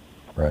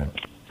 Right.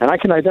 And I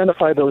can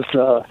identify those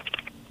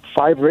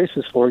 5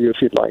 races for you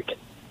if you'd like.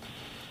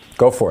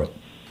 Go for it.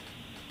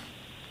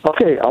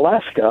 Okay,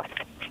 Alaska,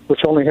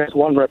 which only has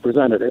 1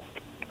 representative,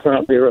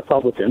 currently a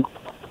Republican.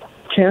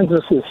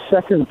 Kansas's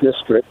 2nd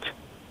district,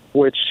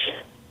 which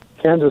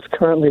Kansas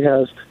currently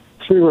has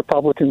 3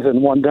 Republicans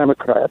and 1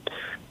 Democrat.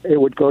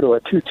 It would go to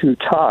a 2-2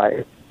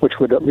 tie, which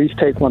would at least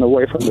take 1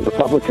 away from the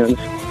Republicans.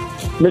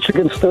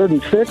 Michigan's 3rd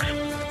and 6th,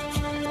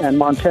 and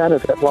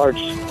Montana's at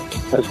large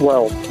as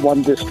well,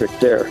 1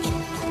 district there.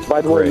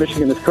 By the way,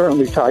 Michigan is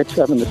currently tied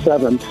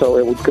 7-7, so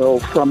it would go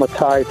from a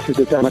tie to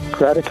the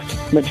Democratic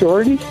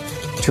majority.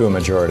 To a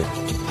majority.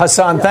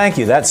 Hassan, thank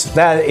you.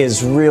 That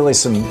is really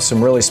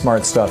some really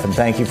smart stuff, and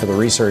thank you for the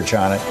research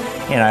on it.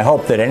 And I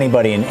hope that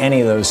anybody in any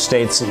of those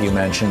states that you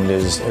mentioned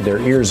their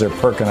ears are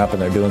perking up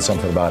and they're doing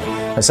something about it.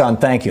 Hassan,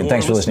 thank you, and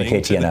thanks for listening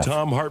to KTNF. The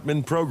Thom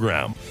Hartmann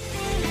Program.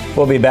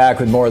 We'll be back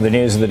with more of the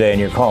news of the day and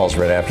your calls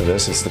right after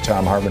this. It's the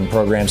Thom Hartmann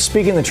Program.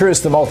 Speaking the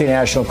truth, the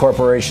multinational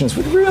corporations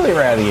we'd really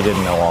rather you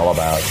didn't know all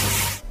about.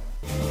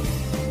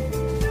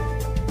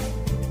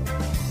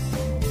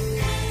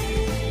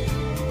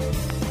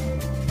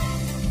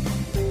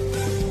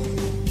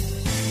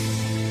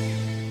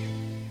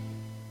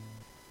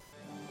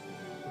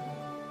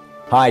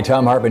 Hi,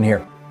 Thom Hartmann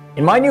here.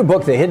 In my new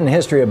book, The Hidden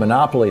History of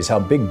Monopolies, How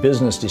Big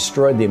Business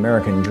Destroyed the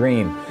American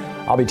Dream,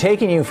 I'll be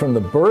taking you from the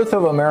birth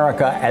of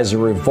America as a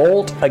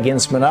revolt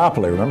against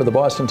monopoly, remember the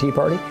Boston Tea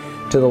Party,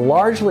 to the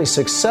largely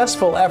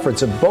successful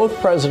efforts of both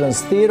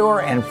Presidents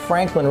Theodore and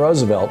Franklin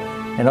Roosevelt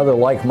and other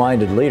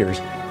like-minded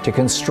leaders to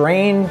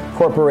constrain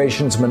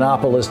corporations'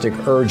 monopolistic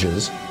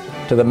urges,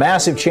 to the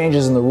massive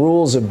changes in the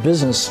rules of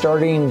business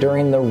starting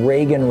during the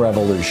Reagan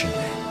Revolution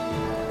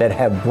that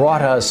have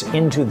brought us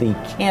into the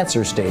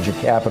cancer stage of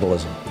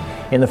capitalism.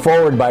 In the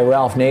foreword by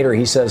Ralph Nader,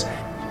 he says,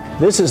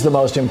 "This is the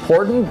most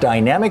important,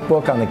 dynamic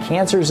book on the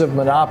cancers of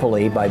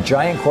monopoly by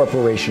giant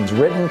corporations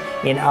written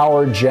in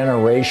our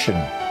generation."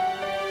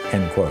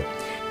 End quote.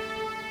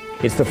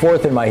 It's the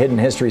 4th in my Hidden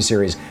History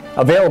series,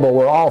 available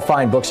where all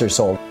fine books are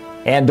sold.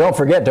 And don't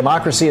forget,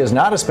 democracy is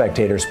not a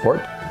spectator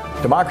sport.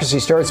 Democracy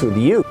starts with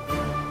you.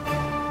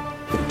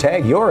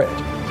 Tag, you're it.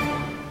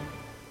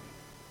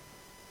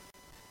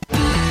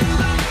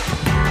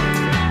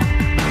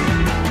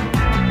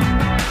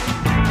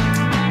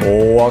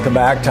 Welcome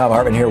back. Thom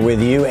Hartmann here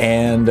with you.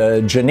 And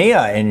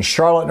Jania in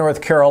Charlotte,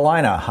 North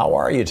Carolina. How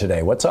are you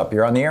today? What's up?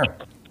 You're on the air.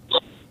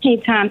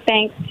 Hey, Tom.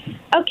 Thanks.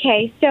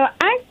 Okay, so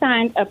I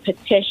signed a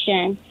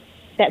petition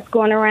that's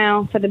going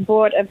around for the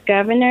Board of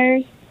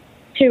Governors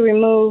to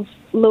remove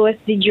Louis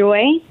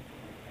DeJoy.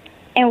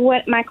 And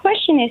what my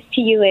question is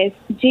to you is,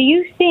 do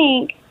you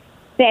think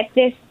that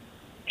is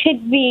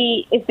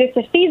this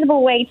a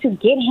feasible way to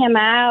get him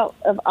out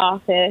of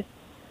office,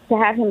 to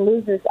have him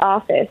lose his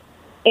office?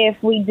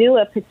 if we do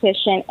a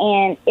petition?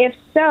 And if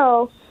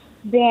so,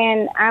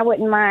 then I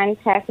wouldn't mind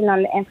passing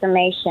on the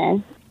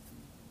information.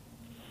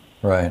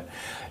 Right.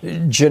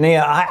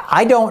 Jania,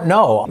 I don't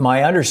know.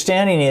 My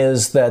understanding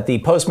is that the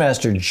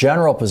Postmaster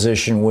General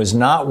position was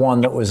not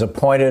one that was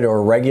appointed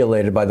or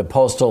regulated by the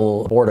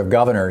Postal Board of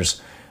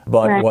Governors,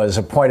 but was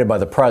appointed by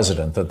the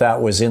president, that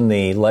was in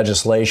the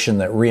legislation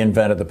that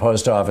reinvented the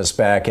post office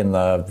back in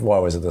the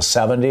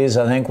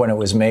 70s, I think, when it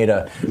was made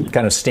a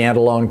kind of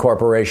standalone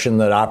corporation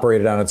that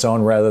operated on its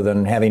own rather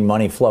than having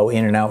money flow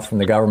in and out from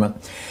the government.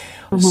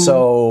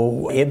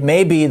 So it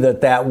may be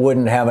that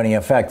wouldn't have any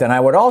effect. And I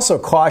would also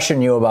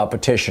caution you about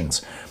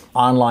petitions,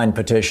 online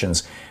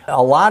petitions.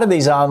 A lot of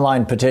these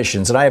online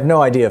petitions, and I have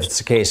no idea if it's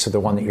the case with the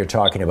one that you're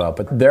talking about,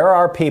 but there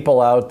are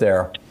people out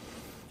there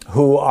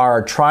who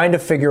are trying to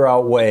figure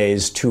out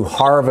ways to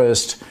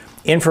harvest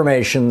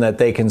information that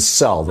they can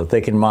sell, that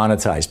they can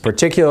monetize,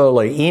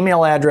 particularly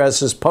email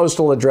addresses,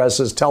 postal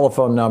addresses,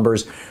 telephone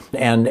numbers,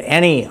 and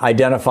any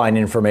identifying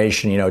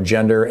information,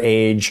 gender,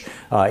 age,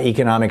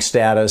 economic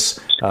status,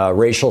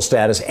 racial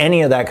status,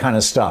 any of that kind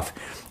of stuff.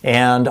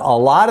 And a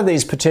lot of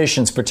these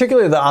petitions,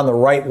 particularly on the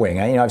right wing,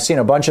 I've seen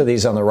a bunch of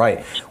these on the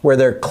right, where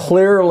they're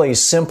clearly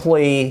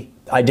simply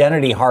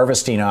identity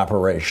harvesting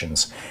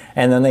operations.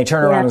 And then they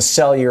turn around and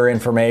sell your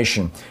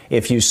information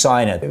if you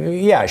sign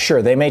it. Yeah,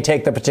 sure, they may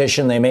take the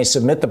petition, they may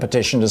submit the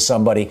petition to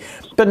somebody,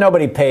 but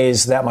nobody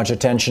pays that much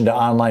attention to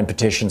online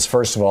petitions,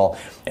 first of all.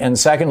 And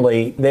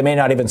secondly, they may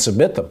not even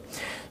submit them.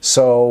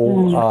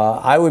 So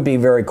I would be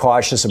very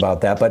cautious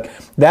about that. But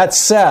that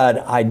said,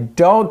 I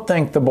don't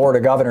think the Board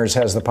of Governors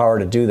has the power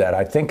to do that.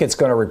 I think it's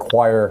going to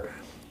require,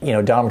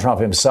 Donald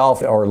Trump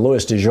himself or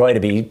Louis DeJoy to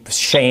be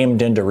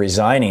shamed into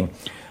resigning.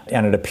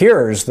 And it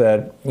appears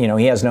that,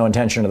 he has no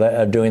intention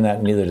of doing that,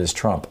 and neither does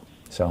Trump.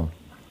 So,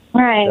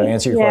 right. Did I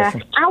answer your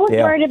question? I was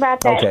worried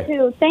about that,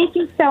 too. Thank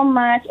you so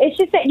much. It's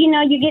just that,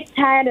 you get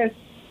tired of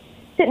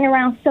sitting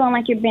around feeling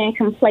like you're being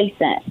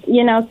complacent,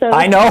 So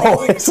I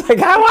know. It's like,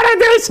 I want to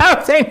do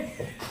something.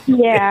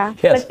 Yeah.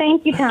 Yes. But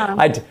thank you, Tom.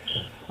 I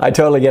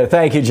totally get it.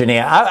 Thank you,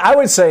 Jania. I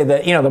would say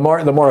that, the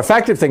more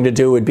effective thing to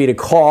do would be to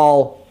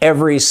call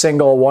every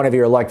single one of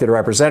your elected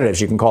representatives.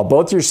 You can call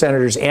both your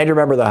senators and your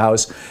member of the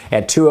House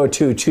at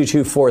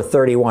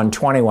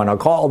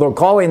 202-224-3121. Although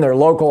calling their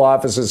local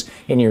offices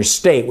in your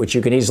state, which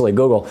you can easily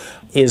Google,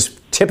 is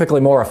typically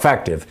more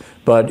effective.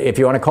 But if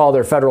you want to call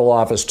their federal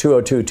office,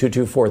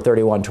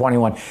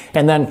 202-224-3121,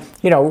 and then,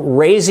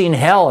 raising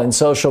hell in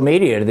social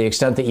media to the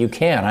extent that you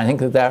can. I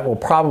think that will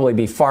probably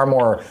be far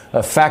more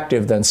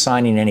effective than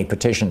signing any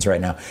petitions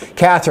right now.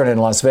 Catherine in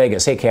Las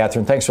Vegas. Hey,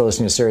 Catherine, thanks for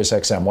listening to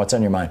SiriusXM. What's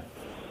on your mind?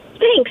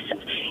 Thanks.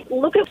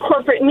 Look at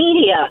corporate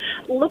media.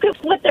 Look at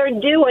what they're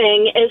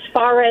doing as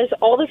far as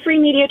all the free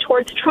media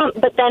towards Trump,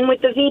 but then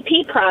with the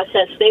VP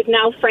process, they've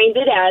now framed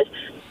it as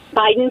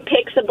Biden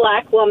picks a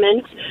black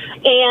woman.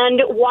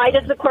 And why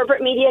does the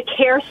corporate media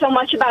care so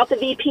much about the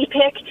VP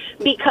pick?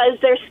 Because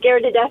they're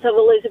scared to death of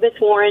Elizabeth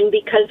Warren,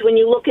 because when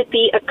you look at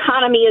the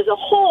economy as a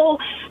whole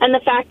and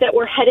the fact that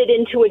we're headed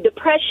into a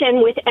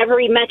depression with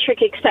every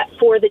metric except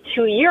for the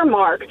 2-year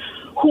mark,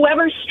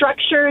 whoever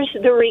structures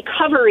the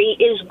recovery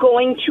is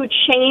going to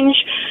change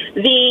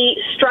the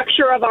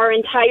structure of our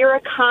entire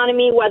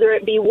economy, whether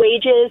it be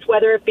wages,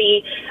 whether it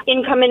be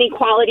income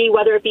inequality,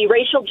 whether it be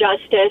racial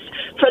justice,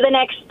 for the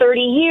next 30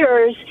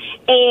 years.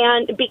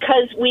 And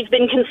because we've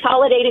been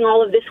consolidating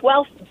all of this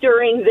wealth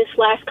during this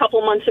last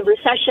couple months of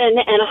recession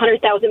and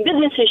 100,000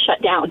 businesses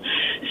shut down.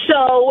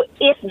 So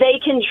if they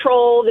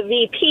control the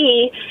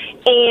VP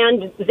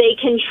and they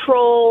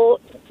control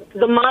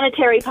the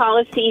monetary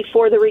policy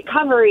for the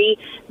recovery,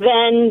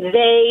 then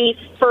they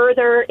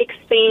further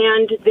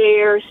expand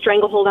their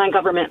stranglehold on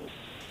government.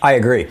 I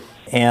agree.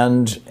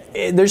 And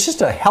there's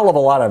just a hell of a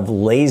lot of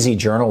lazy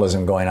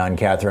journalism going on,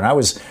 Catherine. I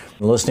was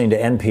listening to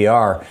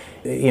NPR,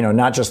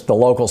 not just the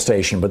local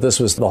station, but this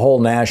was the whole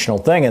national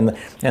thing. And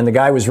the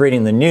guy was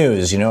reading the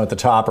news, at the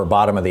top or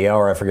bottom of the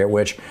hour, I forget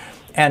which.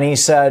 And he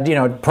said,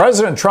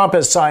 President Trump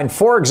has signed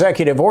 4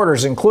 executive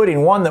orders,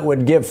 including one that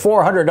would give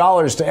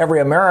 $400 to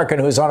every American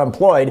who's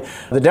unemployed.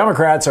 The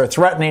Democrats are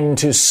threatening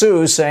to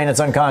sue, saying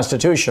it's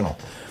unconstitutional.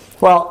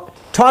 Well,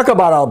 talk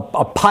about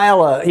a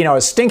pile of,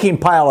 a stinking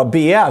pile of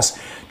BS.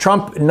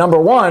 Trump, number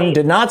one,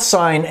 did not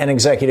sign an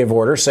executive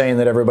order saying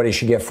that everybody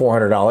should get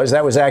 $400.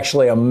 That was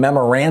actually a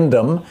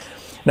memorandum.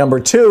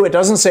 Number two, it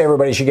doesn't say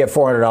everybody should get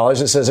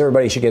 $400. It says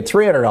everybody should get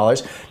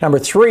 $300. Number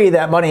three,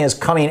 that money is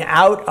coming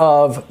out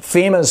of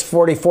FEMA's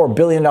 $44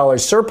 billion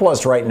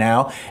surplus right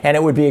now, and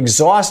it would be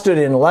exhausted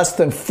in less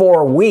than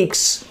 4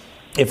 weeks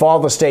if all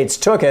the states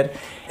took it.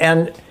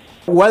 And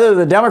whether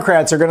the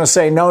Democrats are going to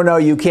say, no,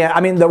 you can't. I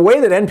mean, the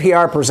way that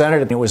NPR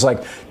presented it was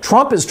like,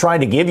 Trump is trying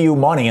to give you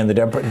money, and the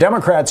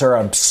Democrats are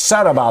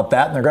upset about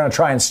that, and they're going to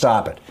try and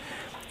stop it.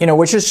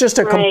 Which is just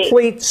a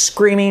complete,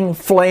 screaming,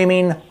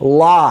 flaming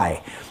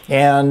lie.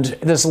 And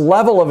this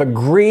level of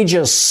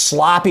egregious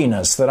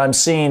sloppiness that I'm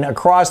seeing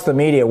across the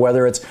media,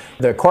 whether it's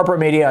the corporate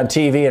media on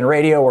TV and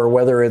radio, or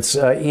whether it's,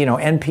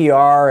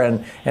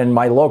 NPR and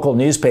my local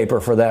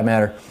newspaper for that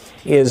matter,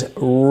 is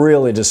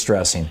really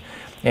distressing.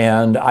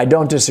 And I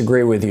don't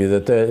disagree with you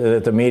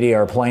that the media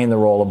are playing the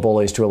role of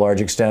bullies to a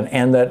large extent,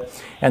 and that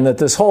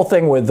this whole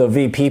thing with the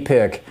VP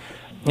pick,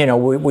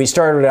 we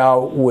started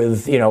out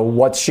with,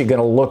 what's she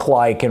going to look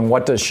like and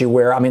what does she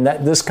wear? I mean,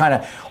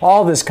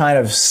 all this kind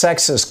of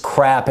sexist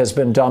crap has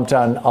been dumped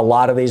on a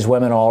lot of these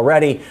women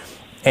already.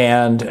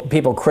 And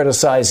people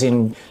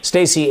criticizing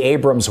Stacey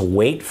Abrams'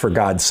 weight, for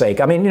God's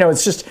sake. I mean,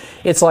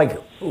 it's like,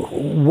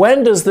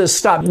 when does this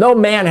stop? No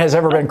man has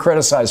ever been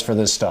criticized for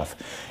this stuff.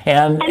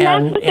 And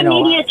that's what the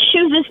media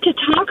chooses to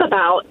talk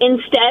about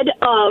instead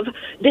of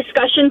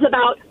discussions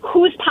about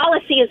whose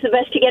policy is the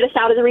best to get us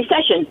out of the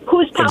recession,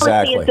 whose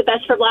policy is the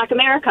best for Black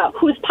America,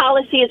 whose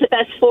policy is the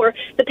best for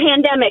the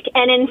pandemic.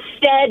 And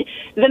instead,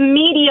 the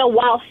media,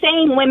 while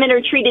saying women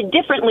are treated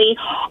differently,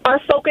 are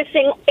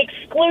focusing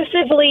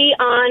exclusively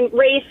on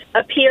race,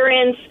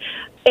 appearance,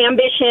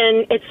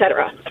 ambition,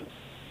 etc.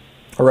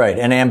 Right.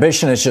 And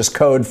ambition is just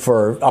code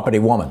for uppity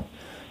woman,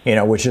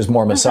 which is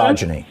more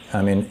misogyny.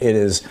 I mean, it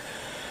is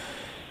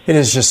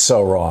just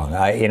so wrong.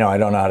 I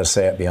don't know how to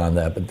say it beyond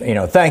that. But,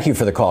 thank you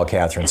for the call,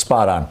 Catherine.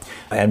 Spot on.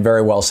 And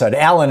very well said.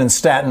 Alan in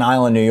Staten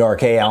Island, New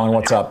York. Hey, Alan,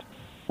 what's up?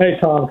 Hey,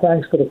 Tom.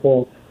 Thanks for the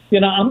call.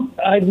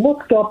 I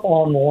looked up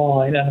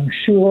online, and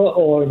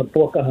or in a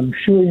book, and I'm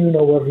sure you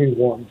know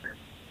everyone,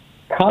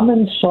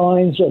 common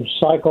signs of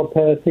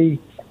psychopathy,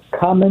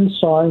 common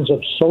signs of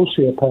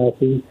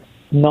sociopathy,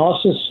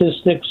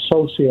 narcissistic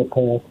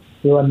sociopath.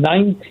 There are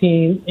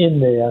 19 in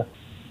there.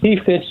 He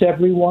fits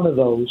every one of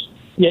those.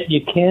 Yet you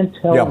can't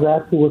tell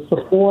that to a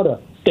supporter.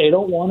 They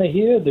don't want to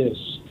hear this.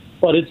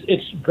 But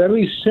it's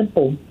very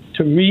simple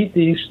to read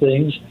these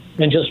things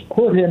and just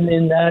put him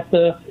in that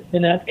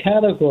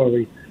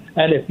category.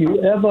 And if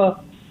you ever,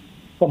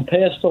 from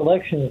past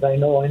elections,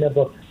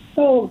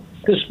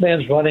 this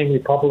man's running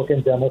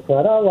Republican,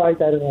 Democrat. All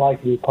right, I didn't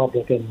like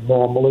Republican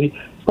normally.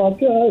 But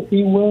if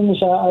he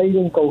wins, I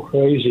didn't go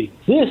crazy.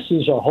 This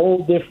is a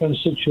whole different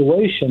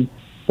situation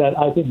that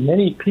I think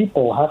many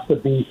people have to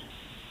be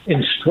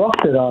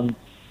instructed on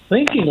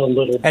thinking a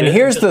little bit. And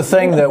here's the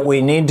thing that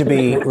we need to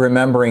be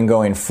remembering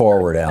going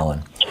forward,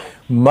 Alan.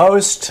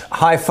 Most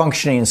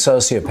high-functioning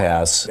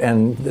sociopaths,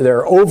 and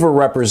they're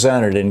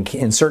overrepresented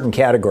in certain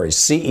categories,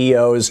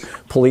 CEOs,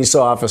 police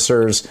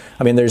officers.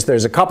 I mean,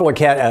 there's a couple of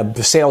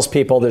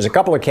salespeople. There's a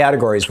couple of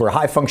categories where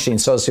high-functioning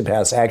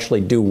sociopaths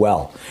actually do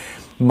well.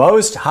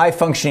 Most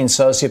high-functioning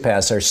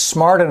sociopaths are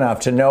smart enough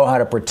to know how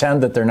to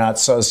pretend that they're not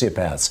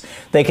sociopaths.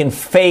 They can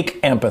fake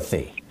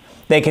empathy.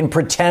 They can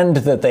pretend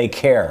that they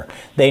care.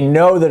 They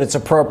know that it's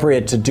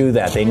appropriate to do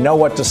that. They know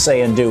what to say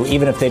and do,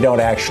 even if they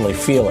don't actually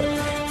feel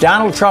it.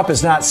 Donald Trump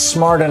is not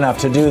smart enough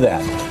to do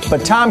that.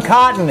 But Tom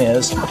Cotton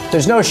is.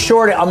 There's no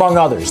shortage, among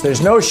others, there's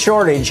no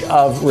shortage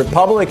of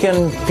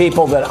Republican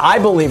people that I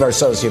believe are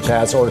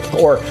sociopaths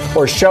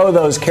or show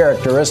those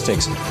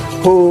characteristics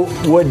who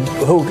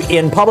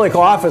in public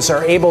office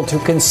are able to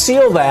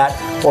conceal that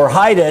or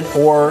hide it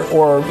or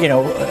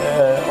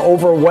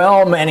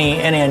overwhelm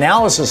any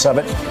analysis of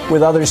it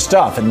with other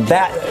stuff. And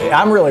that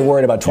I'm really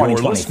worried about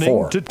 2024. You're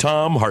listening to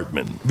Thom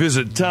Hartmann.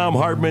 Visit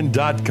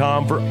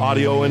ThomHartmann.com for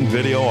audio and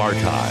video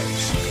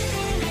archives.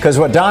 Because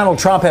what Donald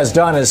Trump has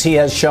done is he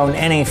has shown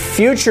any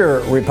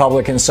future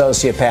Republican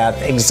sociopath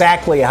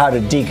exactly how to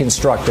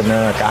deconstruct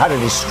America, how to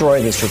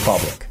destroy this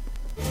republic.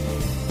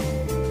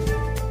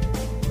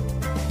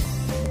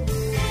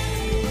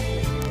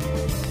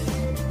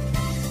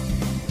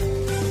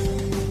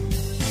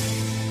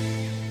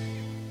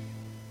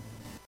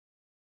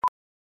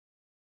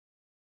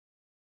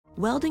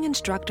 Welding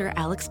instructor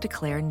Alex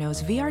DeClaire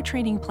knows VR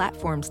training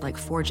platforms like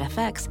Forge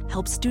FX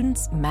help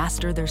students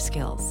master their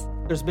skills.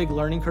 There's a big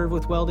learning curve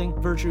with welding.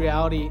 Virtual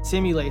reality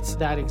simulates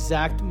that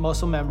exact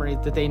muscle memory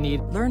that they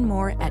need. Learn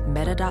more at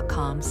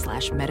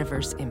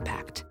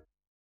meta.com/metaverseimpact.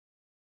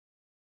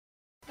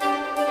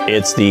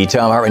 It's the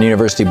Thom Hartmann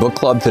University Book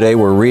Club. Today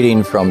we're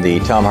reading from the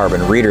Thom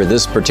Hartmann Reader.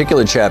 This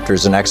particular chapter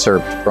is an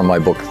excerpt from my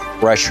book,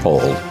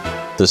 Threshold.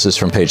 This is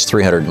from page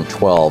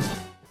 312,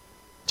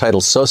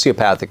 titled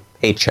Sociopathic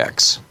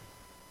Paychecks.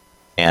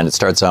 And it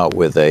starts out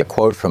with a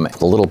quote from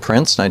The Little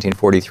Prince,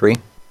 1943.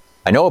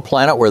 I know a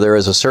planet where there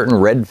is a certain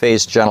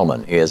red-faced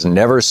gentleman. He has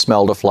never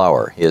smelled a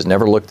flower. He has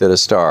never looked at a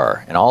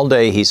star. And all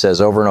day he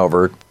says over and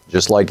over,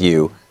 just like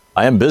you,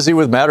 I am busy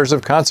with matters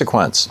of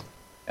consequence.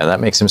 And that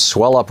makes him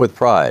swell up with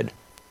pride.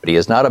 But he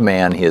is not a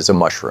man, he is a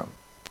mushroom.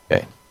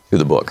 Okay, to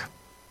the book.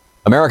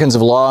 Americans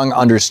have long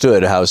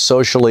understood how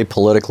socially,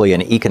 politically,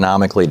 and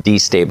economically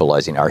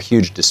destabilizing are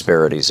huge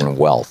disparities in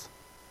wealth.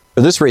 For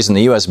this reason,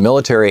 the U.S.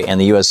 military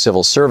and the U.S.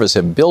 civil service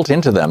have built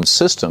into them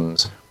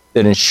systems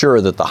that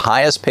ensure that the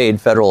highest paid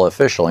federal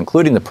official,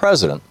 including the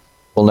president,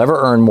 will never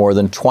earn more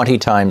than 20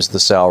 times the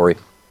salary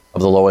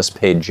of the lowest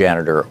paid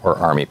janitor or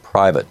Army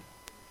private.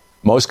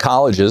 Most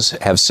colleges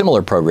have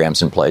similar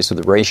programs in place,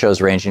 with the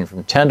ratios ranging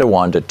from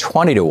 10-to-1 to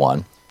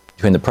 20-to-1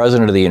 between the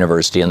president of the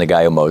university and the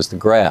guy who mows the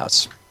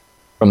grass.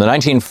 From the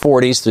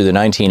 1940s through the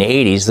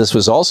 1980s, this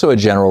was also a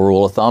general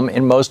rule of thumb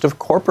in most of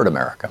corporate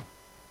America.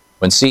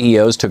 When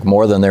CEOs took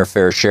more than their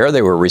fair share,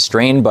 they were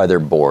restrained by their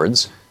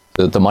boards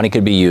so that the money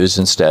could be used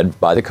instead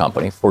by the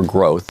company for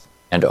growth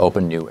and to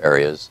open new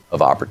areas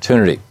of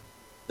opportunity.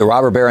 The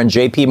robber baron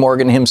J.P.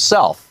 Morgan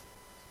himself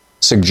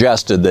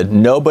suggested that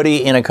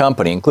nobody in a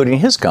company, including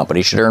his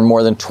company, should earn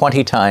more than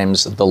 20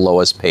 times the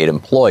lowest paid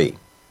employee.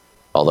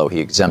 Although he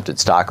exempted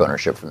stock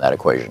ownership from that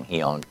equation,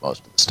 he owned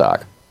most of the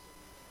stock.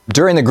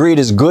 During the greed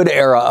is good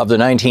era of the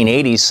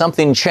 1980s,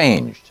 something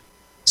changed.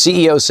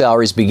 CEO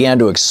salaries began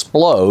to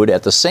explode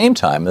at the same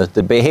time that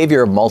the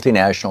behavior of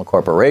multinational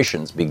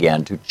corporations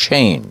began to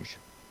change.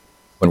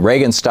 When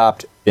Reagan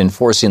stopped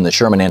enforcing the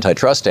Sherman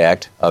Antitrust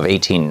Act of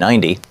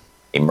 1890,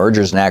 a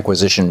mergers and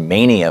acquisition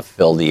mania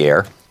filled the air.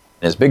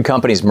 And as big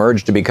companies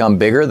merged to become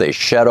bigger, they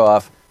shed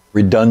off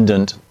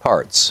redundant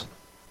parts.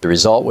 The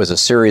result was a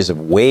series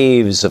of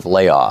waves of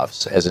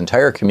layoffs as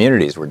entire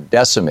communities were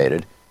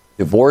decimated,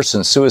 divorce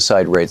and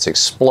suicide rates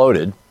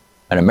exploded,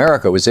 and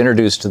America was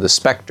introduced to the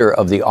specter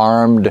of the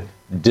armed,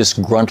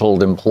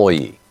 disgruntled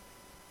employee.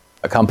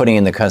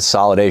 Accompanying the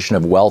consolidation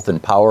of wealth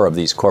and power of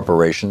these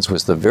corporations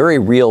was the very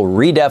real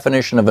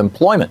redefinition of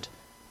employment,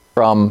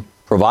 from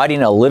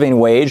providing a living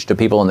wage to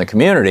people in the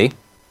community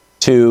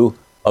to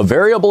a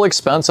variable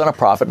expense on a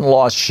profit and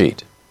loss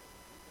sheet.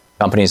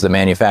 Companies that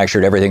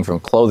manufactured everything from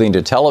clothing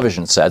to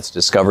television sets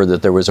discovered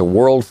that there was a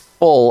world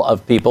full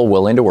of people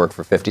willing to work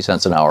for 50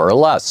 cents an hour or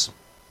less.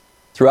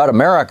 Throughout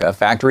America,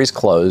 factories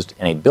closed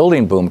and a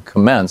building boom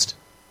commenced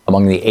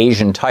among the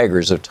Asian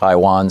tigers of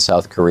Taiwan,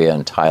 South Korea,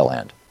 and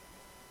Thailand.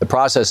 The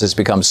process has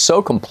become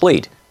so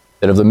complete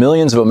that of the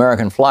millions of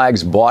American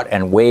flags bought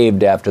and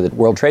waved after the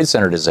World Trade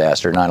Center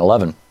disaster,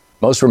 9/11,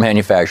 most were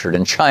manufactured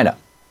in China.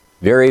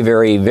 Very,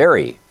 very,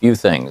 very few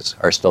things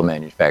are still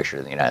manufactured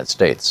in the United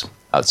States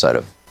outside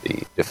of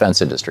the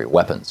defense industry,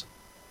 weapons.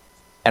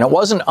 And it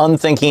wasn't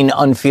unthinking,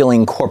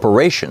 unfeeling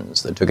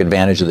corporations that took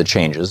advantage of the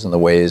changes in the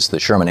ways the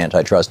Sherman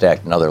Antitrust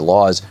Act and other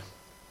laws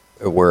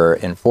were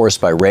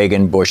enforced by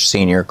Reagan, Bush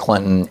Sr.,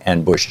 Clinton,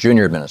 and Bush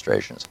Jr.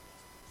 administrations.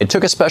 It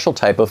took a special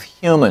type of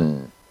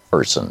human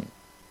person.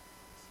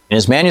 In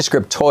his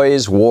manuscript,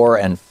 Toys, War,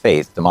 and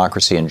Faith,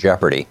 Democracy in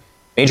Jeopardy,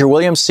 Major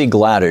William C.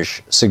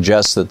 Gladish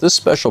suggests that this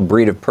special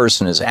breed of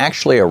person is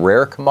actually a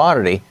rare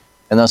commodity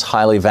and thus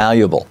highly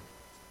valuable.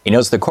 He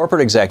notes that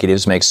corporate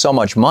executives make so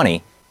much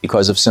money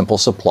because of simple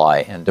supply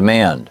and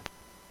demand.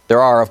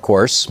 There are, of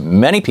course,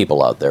 many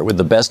people out there with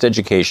the best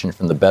education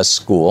from the best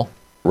school,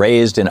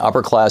 raised in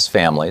upper-class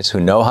families who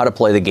know how to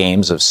play the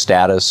games of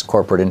status,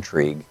 corporate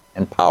intrigue,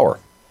 and power.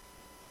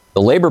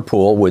 The labor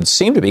pool would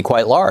seem to be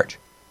quite large,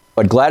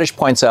 but Gladish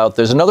points out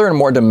there's another and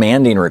more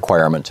demanding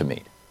requirement to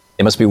meet.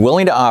 They must be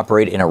willing to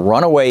operate in a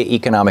runaway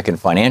economic and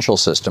financial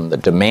system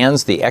that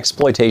demands the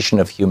exploitation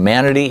of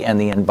humanity and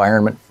the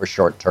environment for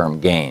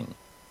short-term gain.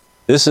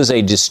 This is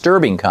a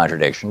disturbing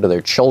contradiction to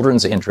their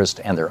children's interest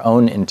and their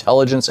own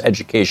intelligence,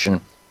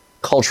 education,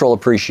 cultural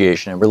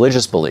appreciation, and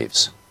religious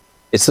beliefs.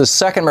 It's the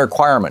second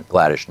requirement,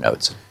 Gladish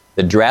notes,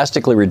 that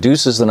drastically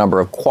reduces the number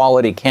of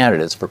quality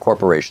candidates for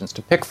corporations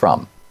to pick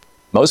from.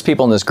 Most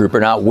people in this group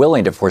are not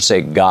willing to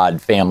forsake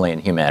God, family,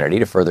 and humanity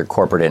to further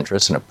corporate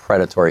interests in a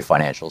predatory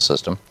financial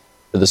system.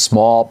 For the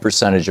small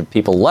percentage of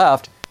people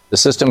left, the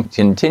system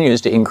continues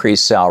to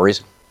increase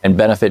salaries and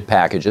benefit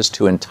packages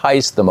to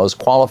entice the most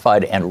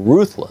qualified and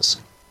ruthless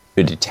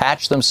to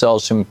detach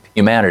themselves from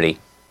humanity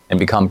and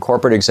become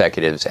corporate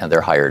executives and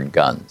their hired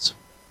guns.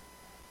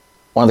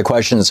 One of the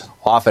questions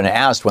often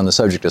asked when the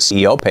subject of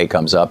CEO pay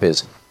comes up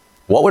is,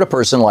 what would a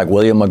person like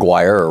William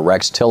McGuire or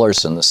Rex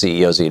Tillerson, the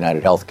CEOs of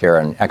United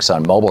Healthcare and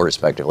ExxonMobil,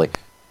 respectively,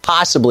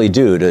 possibly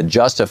do to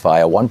justify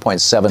a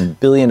 $1.7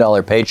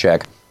 billion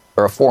paycheck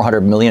or a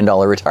 $400 million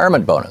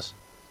retirement bonus?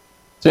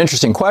 It's an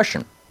interesting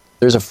question.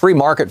 There's a free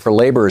market for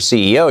labor or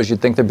CEOs,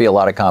 you'd think there'd be a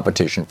lot of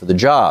competition for the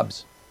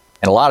jobs.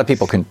 And a lot of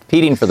people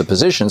competing for the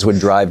positions would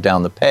drive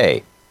down the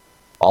pay.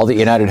 All that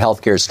United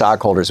Healthcare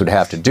stockholders would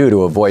have to do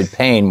to avoid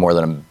paying more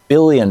than $1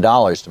 billion to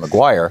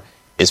McGuire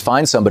is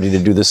find somebody to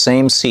do the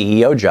same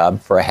CEO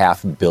job for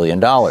 $500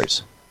 million.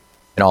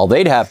 And all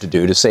they'd have to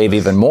do to save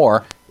even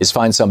more is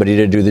find somebody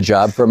to do the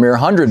job for a mere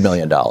 $100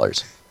 million.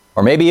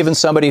 Or maybe even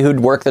somebody who'd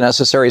work the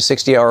necessary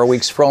 60-hour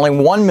weeks for only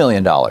 $1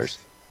 million.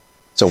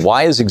 So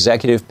why is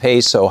executive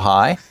pay so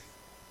high?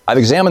 I've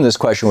examined this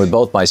question with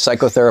both my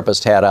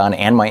psychotherapist hat on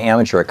and my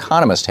amateur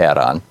economist hat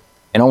on,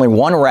 and only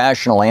one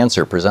rational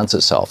answer presents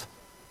itself.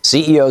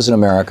 CEOs in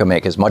America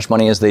make as much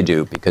money as they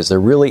do because there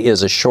really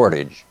is a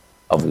shortage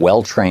of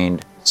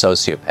well-trained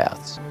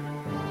sociopaths.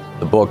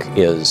 The book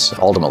is,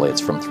 ultimately,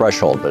 it's from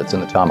Threshold, but it's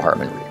in the Thom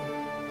Hartmann reading.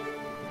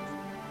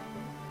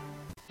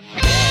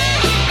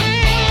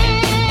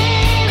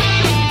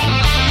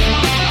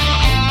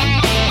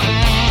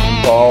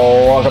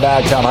 Oh, welcome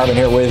back. Thom Hartmann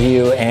here with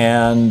you.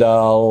 And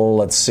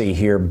let's see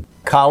here.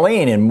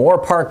 Colleen in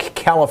Moorpark,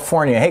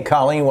 California. Hey,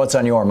 Colleen, what's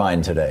on your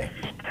mind today?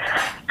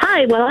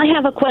 Hi. Well, I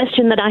have a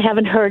question that I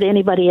haven't heard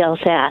anybody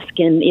else ask,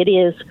 and it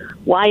is,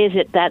 why is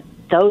it that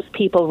those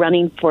people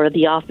running for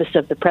the office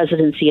of the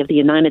presidency of the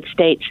United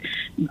States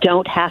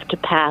don't have to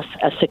pass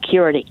a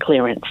security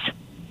clearance?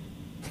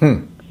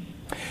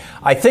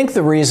 I think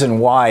the reason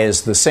why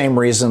is the same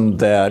reason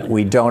that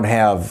we don't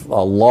have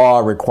a law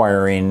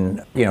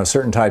requiring,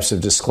 certain types of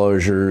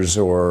disclosures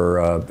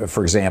or,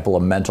 for example, a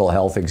mental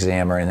health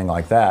exam or anything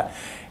like that.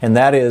 And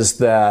that is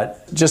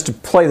that, just to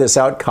play this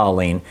out,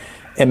 Colleen,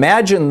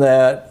 imagine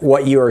that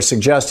what you are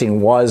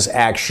suggesting was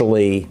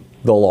actually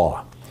the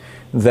law,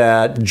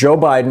 that Joe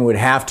Biden would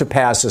have to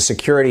pass a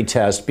security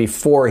test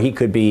before he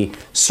could be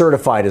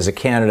certified as a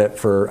candidate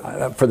for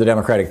the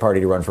Democratic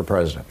Party to run for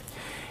president.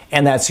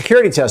 And that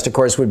security test, of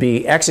course, would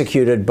be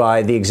executed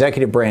by the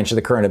executive branch of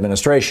the current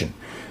administration.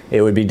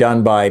 It would be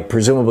done by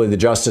presumably the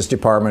Justice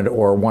Department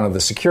or one of the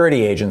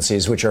security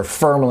agencies, which are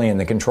firmly in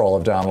the control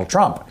of Donald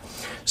Trump.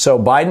 So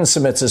Biden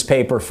submits his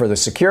paper for the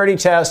security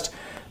test.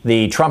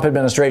 The Trump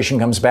administration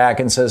comes back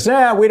and says,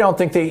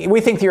 we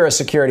think you're a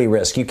security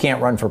risk. You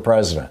can't run for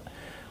president.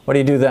 What do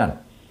you do then?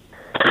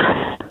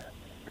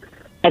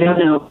 I don't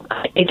know.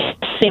 It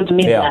seems to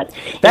me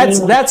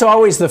that's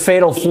always the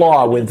fatal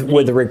flaw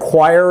with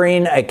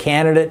requiring a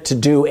candidate to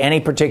do any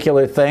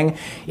particular thing,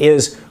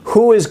 is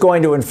who is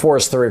going to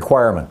enforce the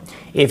requirement.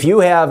 If you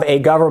have a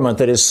government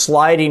that is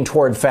sliding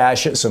toward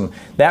fascism,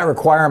 that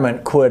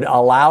requirement could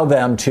allow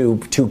them to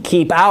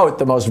keep out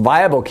the most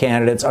viable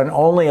candidates and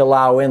only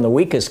allow in the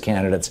weakest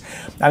candidates.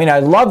 I mean, I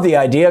love the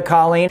idea,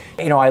 Colleen.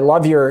 I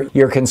love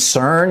your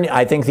concern.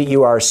 I think that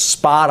you are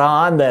spot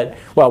on that,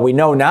 well, we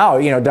know now,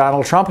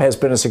 Donald Trump has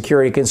been a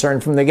security concern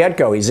from the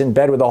get-go. He's in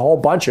bed with a whole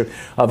bunch of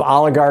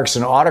oligarchs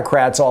and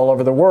autocrats all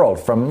over the world,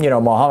 from,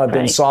 Mohammed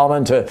bin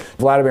Salman to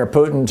Vladimir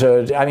Putin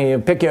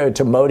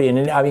to Modi,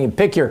 and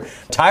pick your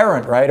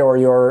tyrant, right, or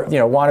your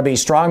wannabe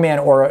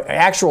strongman or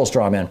actual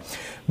strongman.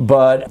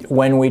 But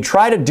when we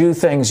try to do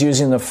things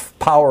using the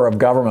power of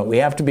government, we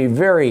have to be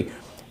very,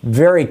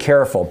 very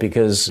careful,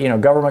 because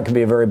government can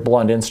be a very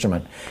blunt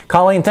instrument.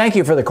 Colleen, thank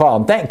you for the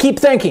call. Keep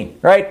thinking,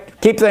 right?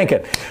 Keep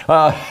thinking.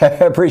 I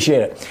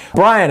appreciate it.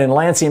 Brian in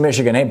Lansing,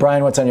 Michigan. Hey,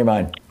 Brian, what's on your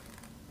mind?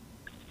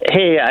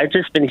 Hey, I've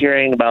just been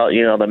hearing about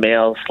the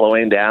mail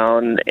slowing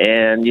down,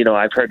 and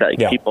I've heard that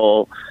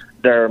people,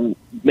 their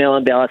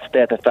mail-in ballots they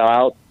have to fill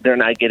out, they're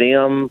not getting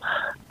them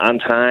on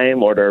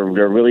time, or they're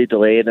really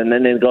delayed, and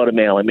then they go to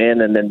mail them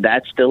in, and then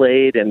that's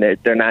delayed, and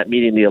they're not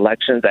meeting the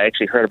elections. I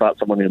actually heard about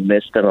someone who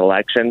missed an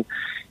election,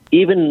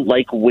 even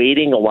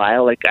waiting a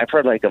while. I've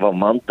heard of a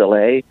month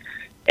delay.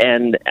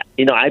 And,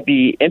 I'd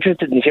be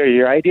interested in hearing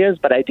your ideas,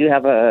 but I do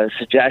have a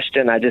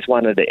suggestion I just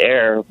wanted to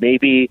air.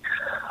 Maybe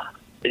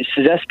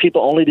suggest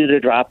people only do the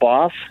drop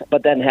off,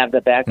 but then have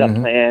the backup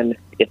plan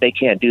if they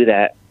can't do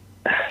that,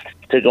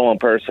 to go in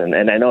person.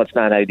 And I know it's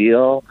not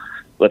ideal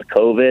with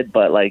COVID,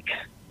 but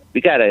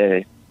we got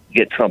to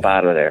get Trump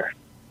out of there.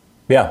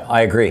 Yeah,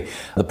 I agree.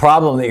 The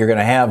problem that you're going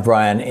to have,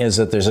 Brian, is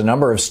that there's a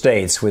number of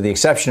states, with the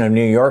exception of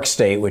New York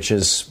State, which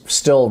is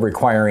still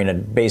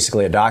requiring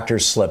basically a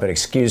doctor's slip, an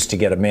excuse to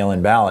get a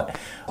mail-in ballot.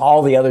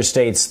 All the other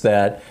states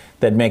that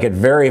make it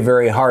very,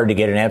 very hard to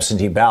get an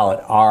absentee ballot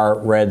are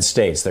red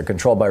states. They're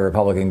controlled by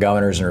Republican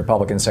governors and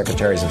Republican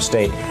secretaries of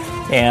state.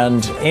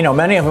 And,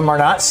 many of them are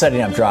not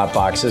setting up drop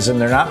boxes,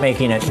 and they're not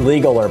making it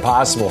legal or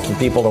possible for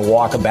people to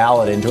walk a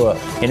ballot into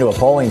a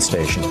polling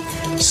station.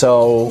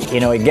 So,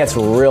 it gets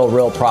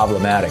real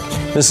problematic.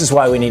 This is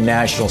why we need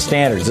national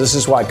standards. This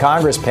is why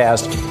Congress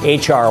passed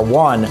H.R.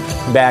 1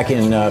 back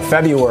in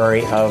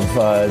February of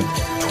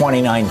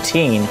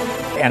 2019.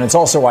 And it's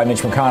also why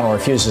Mitch McConnell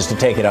refuses to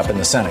take it up in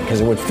the Senate,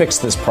 because it would fix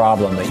this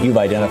problem that you've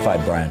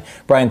identified, Brian.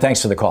 Brian, thanks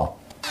for the call.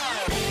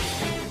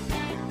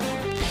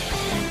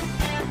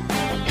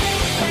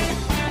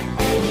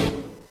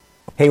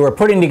 Hey, we're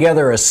putting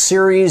together a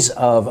series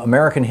of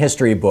American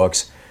history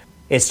books.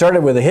 It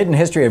started with the hidden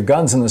history of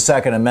guns and the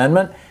Second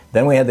Amendment.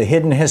 Then we had the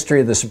hidden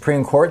history of the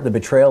Supreme Court, the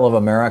betrayal of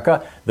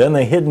America. Then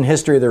the hidden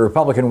history of the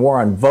Republican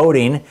war on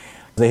voting.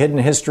 The hidden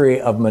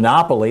history of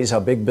monopolies, how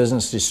big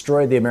business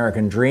destroyed the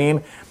American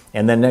dream.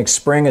 And then next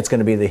spring, it's going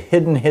to be the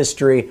hidden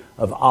history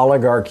of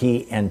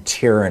oligarchy and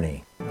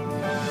tyranny.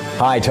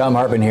 Hi, Thom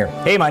Hartman here.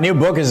 Hey, my new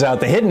book is out,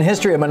 The Hidden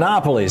History of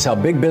Monopolies, How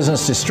Big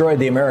Business Destroyed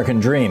the American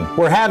Dream.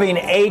 We're having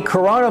a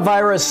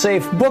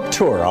coronavirus-safe book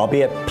tour. I'll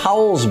be at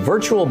Powell's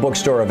virtual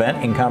bookstore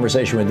event in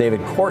conversation with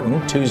David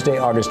Corton, Tuesday,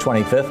 August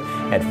 25th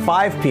at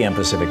 5 p.m.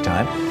 Pacific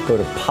time. Go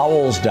to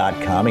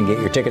powells.com and get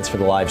your tickets for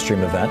the live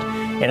stream event.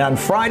 And on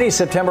Friday,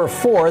 September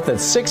 4th at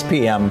 6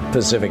 p.m.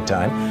 Pacific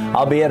time,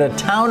 I'll be at a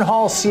Town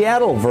Hall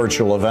Seattle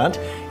virtual event,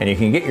 and you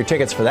can get your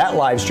tickets for that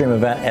live stream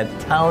event at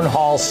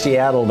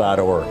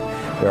townhallseattle.org.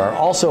 There are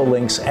also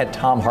links at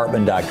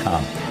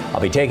thomhartman.com.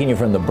 I'll be taking you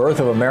from the birth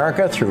of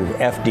America through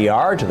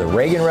FDR to the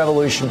Reagan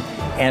Revolution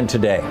and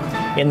today.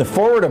 In the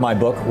foreword of my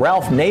book,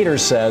 Ralph Nader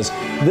says,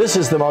 "This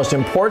is the most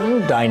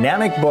important,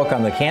 dynamic book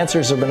on the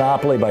cancers of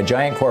monopoly by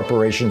giant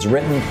corporations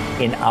written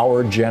in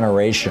our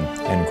generation,"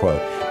 end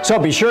quote. So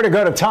be sure to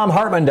go to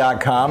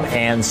thomhartman.com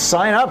and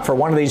sign up for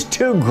one of these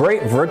two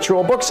great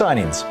virtual book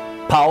signings.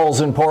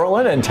 Powell's in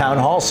Portland and Town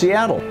Hall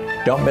Seattle.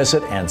 Don't miss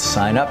it and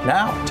sign up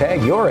now.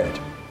 Tag you're it.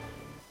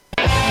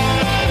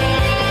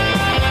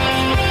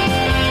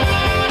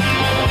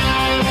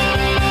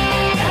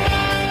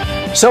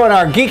 So in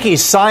our geeky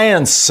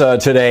science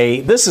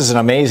today, this is an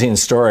amazing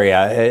story,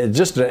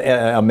 just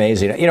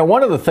amazing. You know,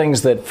 one of the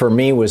things that for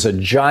me was a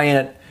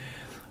giant,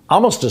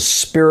 almost a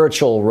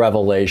spiritual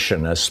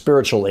revelation, a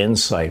spiritual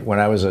insight when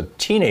I was a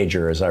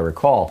teenager, as I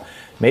recall,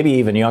 maybe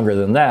even younger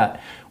than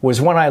that,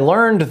 was when I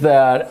learned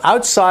that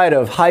outside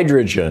of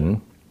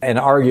hydrogen and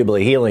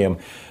arguably helium,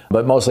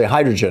 but mostly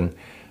hydrogen,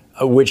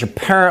 which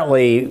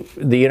apparently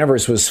the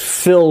universe was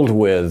filled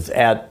with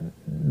at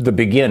the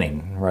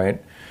beginning,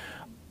 right?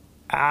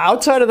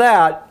 Outside of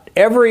that,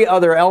 every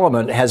other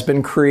element has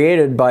been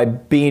created by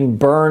being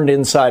burned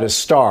inside a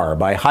star,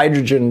 by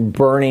hydrogen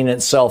burning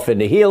itself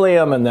into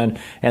helium and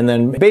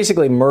then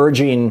basically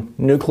merging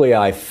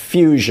nuclear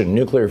fusion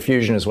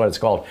is what it's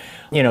called.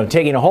 You know,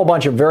 taking a whole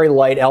bunch of very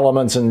light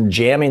elements and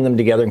jamming them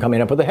together and coming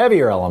up with a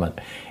heavier element.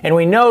 And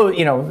we know,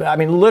 you know, I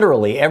mean,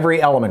 literally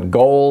every element,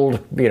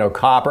 gold, you know,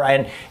 copper,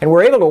 and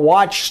we're able to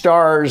watch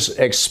stars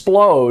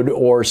explode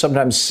or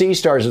sometimes see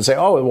stars and say,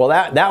 oh, well,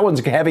 that one's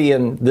heavy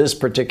in this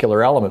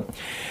particular element.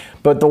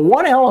 But the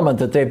one element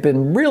that they've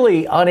been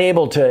really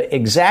unable to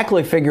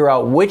exactly figure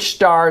out which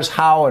stars,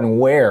 how, and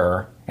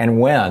where, and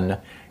when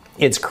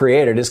it's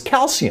created is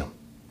calcium.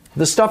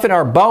 The stuff in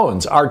our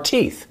bones, our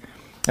teeth.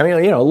 I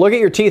mean, you know, look at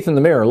your teeth in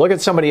the mirror. Look at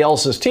somebody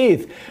else's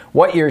teeth.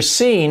 What you're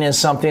seeing is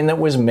something that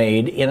was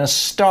made in a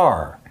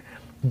star.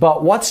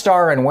 But what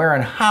star and where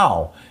and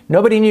how?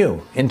 Nobody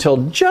knew until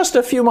just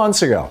a few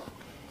months ago.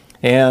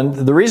 And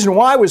the reason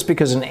why was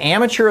because an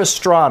amateur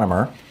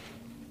astronomer,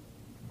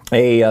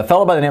 a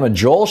fellow by the name of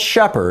Joel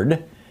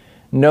Shepard,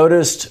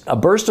 noticed a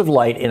burst of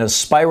light in a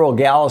spiral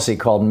galaxy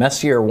called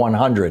Messier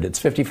 100. It's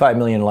 55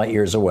 million light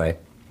years away,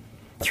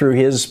 through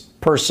his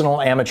personal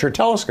amateur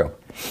telescope.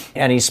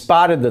 And he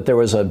spotted that there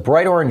was a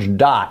bright orange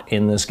dot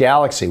in this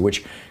galaxy,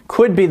 which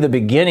could be the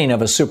beginning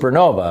of a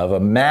supernova, of a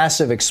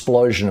massive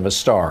explosion of a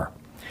star.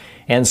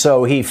 And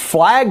so he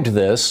flagged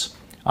this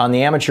on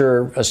the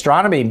amateur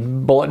astronomy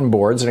bulletin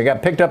boards, and it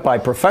got picked up by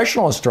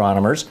professional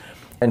astronomers.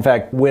 In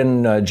fact,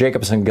 Wynne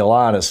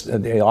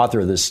Jacobson-Gillan, the author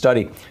of this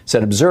study,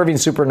 said observing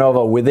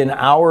supernova within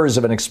hours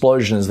of an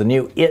explosion is the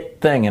new it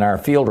thing in our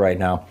field right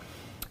now.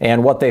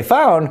 And what they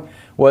found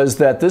was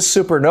that this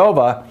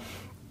supernova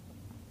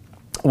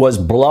was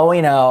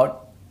blowing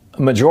out,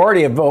 a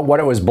majority of what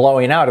it was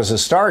blowing out as a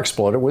star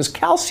exploded was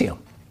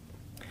calcium.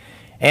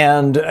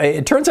 And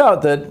it turns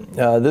out that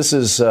this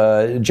is,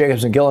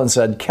 Jacobson-Gillan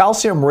said,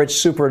 calcium-rich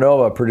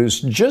supernova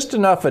produced just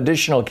enough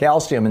additional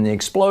calcium in the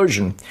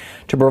explosion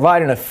to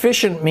provide an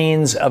efficient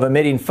means of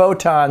emitting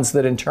photons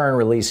that in turn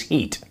release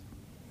heat.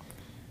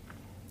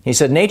 He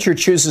said, nature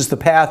chooses the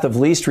path of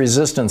least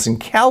resistance, and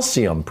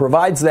calcium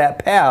provides that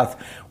path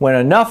when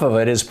enough of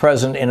it is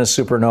present in a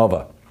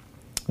supernova.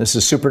 This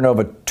is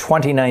supernova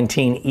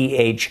 2019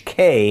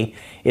 EHK.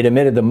 It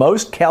emitted the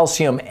most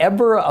calcium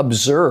ever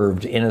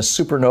observed in a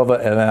supernova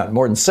event.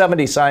 More than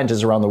 70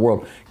 scientists around the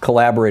world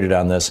collaborated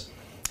on this.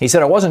 He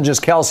said it wasn't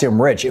just calcium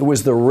rich, it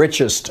was the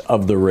richest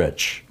of the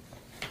rich.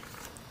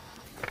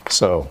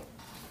 So,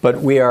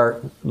 but we are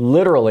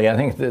literally, I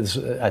think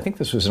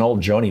this was an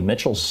old Joni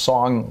Mitchell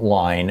song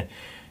line,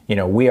 you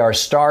know, we are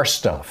star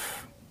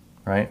stuff,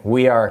 right?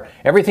 We are,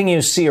 everything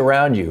you see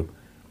around you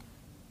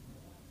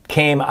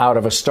came out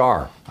of a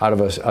star, out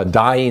of a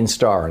dying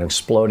star, an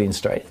exploding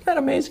star. Isn't that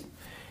amazing?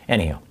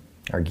 Anyhow,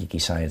 our geeky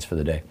science for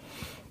the day.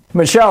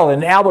 Michelle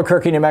in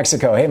Albuquerque, New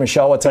Mexico. Hey,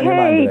 Michelle, what's on your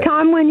mind today? Hey,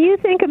 Tom, when you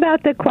think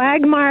about the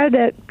quagmire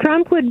that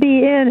Trump would be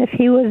in if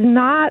he was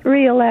not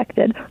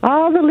reelected,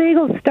 all the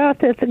legal stuff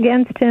that's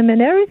against him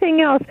and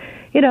everything else,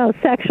 you know,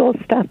 sexual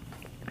stuff,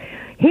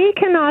 he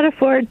cannot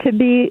afford to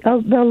be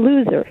the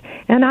loser.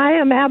 And I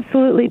am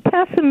absolutely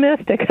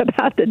pessimistic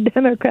about the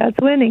Democrats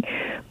winning.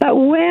 But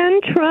when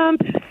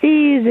Trump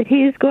sees that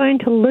he's going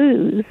to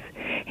lose,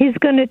 he's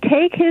going to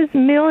take his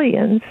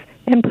millions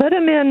and put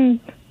them in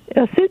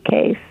a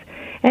suitcase,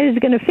 and he's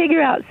going to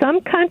figure out some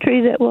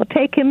country that will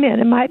take him in.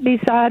 It might be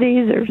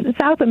Saudis or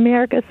South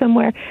America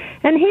somewhere.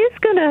 And he's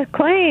going to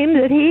claim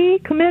that he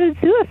committed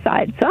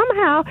suicide.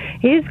 Somehow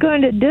he's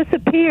going to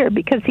disappear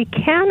because he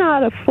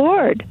cannot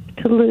afford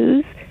to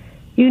lose.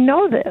 You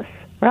know this,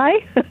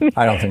 right?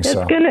 I don't think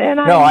so.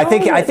 I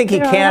think he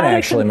can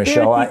actually,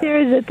 Michelle.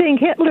 There's a thing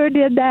Hitler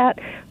did that,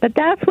 but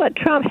that's what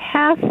Trump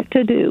has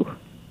to do.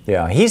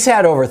 Yeah, he's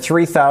had over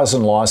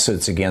 3,000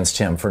 lawsuits against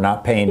him for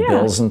not paying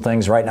bills and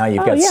things. Right now,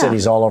 you've got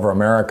cities all over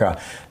America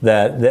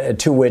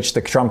to which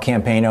the Trump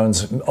campaign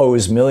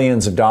owes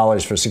millions of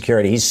dollars for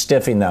security. He's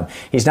stiffing them.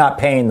 He's not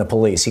paying the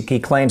police. He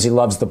claims he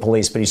loves the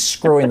police, but he's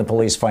screwing the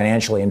police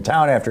financially in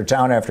town after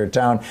town after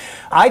town.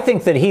 I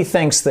think that he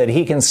thinks that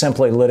he can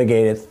simply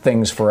litigate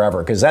things forever,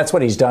 because that's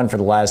what he's done for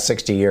the last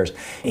 60 years.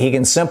 He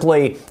can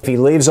simply, if he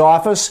leaves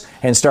office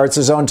and starts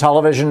his own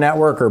television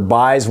network or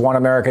buys One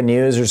American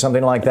News or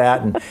something like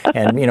that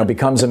and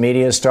becomes a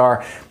media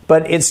star.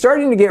 But it's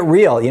starting to get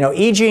real.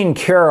 E. Jean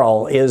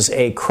Carroll is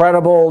a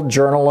credible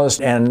journalist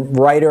and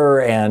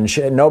writer,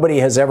 and nobody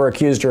has ever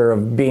accused her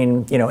of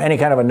being, any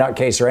kind of a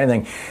nutcase or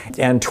anything.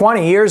 And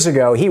 20 years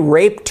ago, he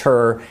raped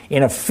her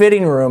in a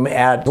fitting room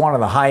at one of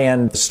the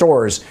high-end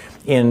stores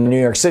in New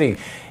York City.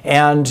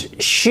 And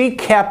she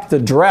kept the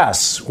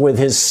dress with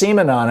his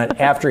semen on it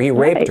after he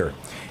raped her.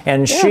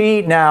 And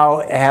she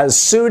now has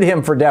sued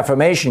him for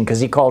defamation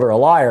because he called her a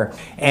liar.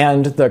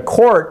 And the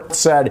court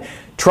said,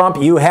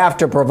 Trump, you have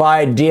to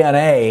provide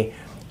DNA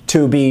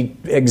to be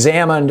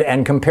examined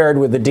and compared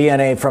with the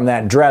DNA from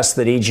that dress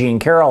that E. Jean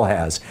Carroll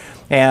has.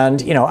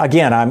 And,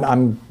 again,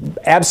 I'm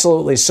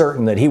absolutely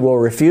certain that he will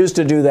refuse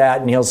to do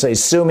that, and he'll say,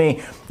 sue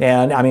me.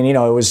 And, it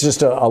was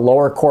just a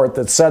lower court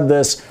that said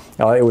this.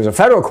 It was a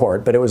federal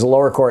court, but it was a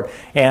lower court.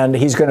 And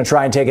he's going to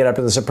try and take it up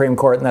to the Supreme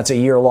Court, and that's a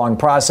year-long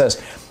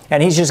process.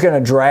 And he's just going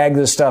to drag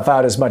this stuff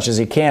out as much as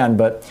he can.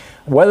 But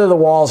whether the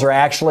walls are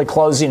actually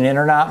closing in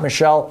or not,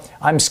 Michelle,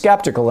 I'm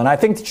skeptical. And I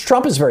think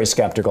Trump is very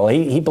skeptical.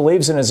 He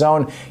believes in his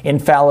own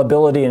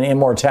infallibility and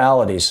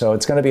immortality. So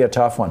it's going to be a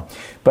tough one.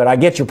 But I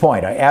get your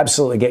point. I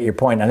absolutely get your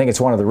point. I think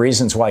it's one of the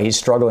reasons why he's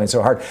struggling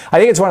so hard. I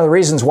think it's one of the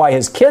reasons why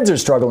his kids are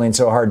struggling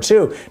so hard,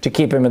 too, to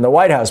keep him in the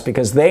White House,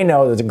 because they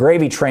know that the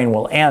gravy train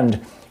will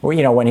end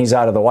when he's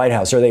out of the White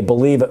House, or they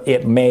believe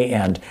it may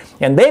end.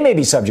 And they may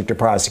be subject to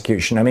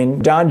prosecution.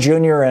 Don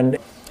Jr. and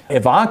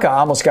Ivanka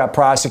almost got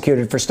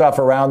prosecuted for stuff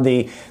around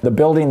the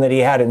building that he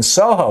had in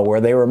Soho,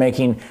 where they were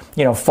making,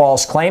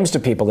 false claims to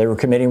people. They were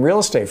committing real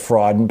estate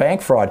fraud and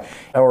bank fraud,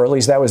 or at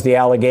least that was the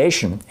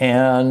allegation.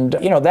 And,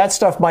 that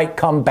stuff might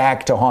come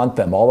back to haunt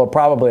them, although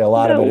probably a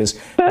lot of it is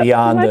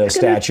beyond the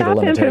statute of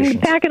limitations. Him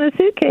from packing a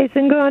suitcase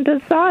and going to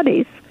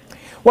Saudis?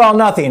 Well,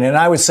 nothing, and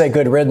I would say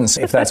good riddance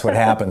if that's what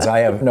happens. I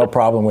have no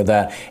problem with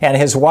that. And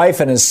his wife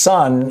and his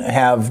son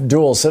have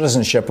dual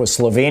citizenship with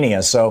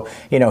Slovenia, so,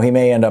 he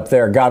may end up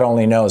there. God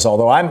only knows,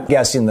 although I'm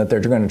guessing that they're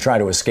going to try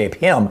to escape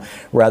him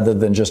rather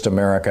than just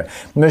America.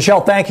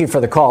 Michelle, thank you for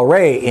the call.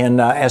 Ray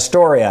in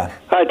Astoria.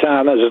 Hi,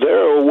 Tom. Is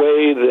there a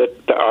way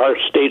that our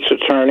state's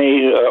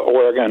attorney,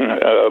 Oregon,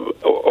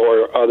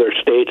 or other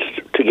states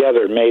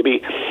together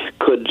maybe,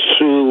 could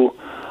sue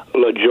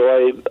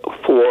LaJoy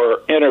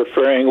for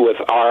interfering with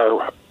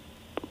our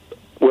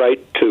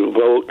right to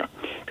vote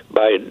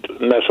by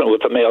messing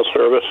with the mail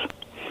service?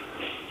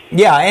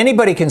 Yeah,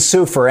 anybody can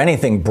sue for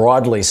anything,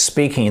 broadly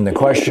speaking. The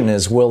question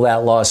is, will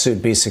that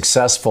lawsuit be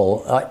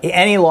successful?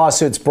 Any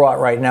lawsuits brought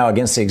right now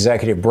against the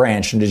executive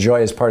branch, and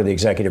DeJoy is part of the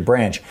executive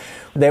branch,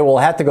 they will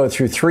have to go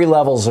through 3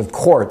 levels of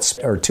courts,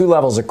 or 2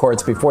 levels of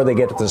courts, before they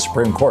get to the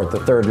Supreme Court, the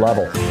 3rd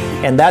level.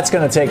 And that's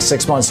going to take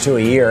 6 months to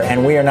a year,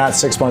 and we are not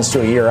 6 months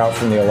to a year out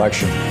from the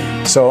election.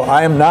 So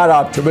I am not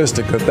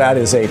optimistic that that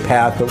is a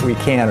path that we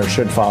can or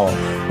should follow.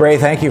 Ray,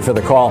 thank you for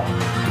the call.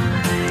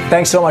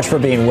 Thanks so much for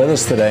being with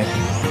us today.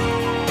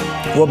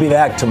 We'll be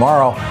back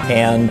tomorrow,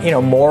 and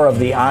more of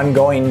the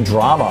ongoing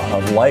drama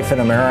of life in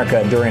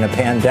America during a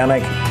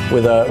pandemic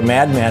with a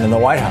madman in the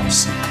White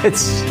House.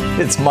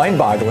 It's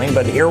mind-boggling,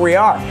 but here we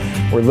are.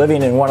 We're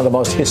living in one of the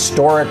most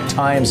historic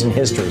times in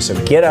history. So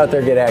get out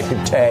there, get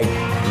active, tag.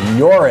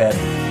 You're it,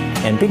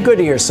 and be good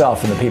to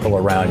yourself and the people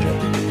around you.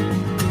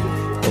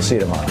 We'll see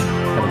you tomorrow.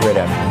 Have a great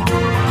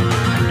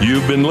afternoon.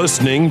 You've been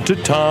listening to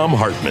Thom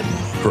Hartmann.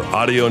 For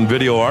audio and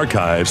video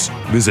archives,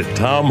 visit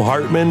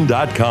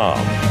thomhartmann.com.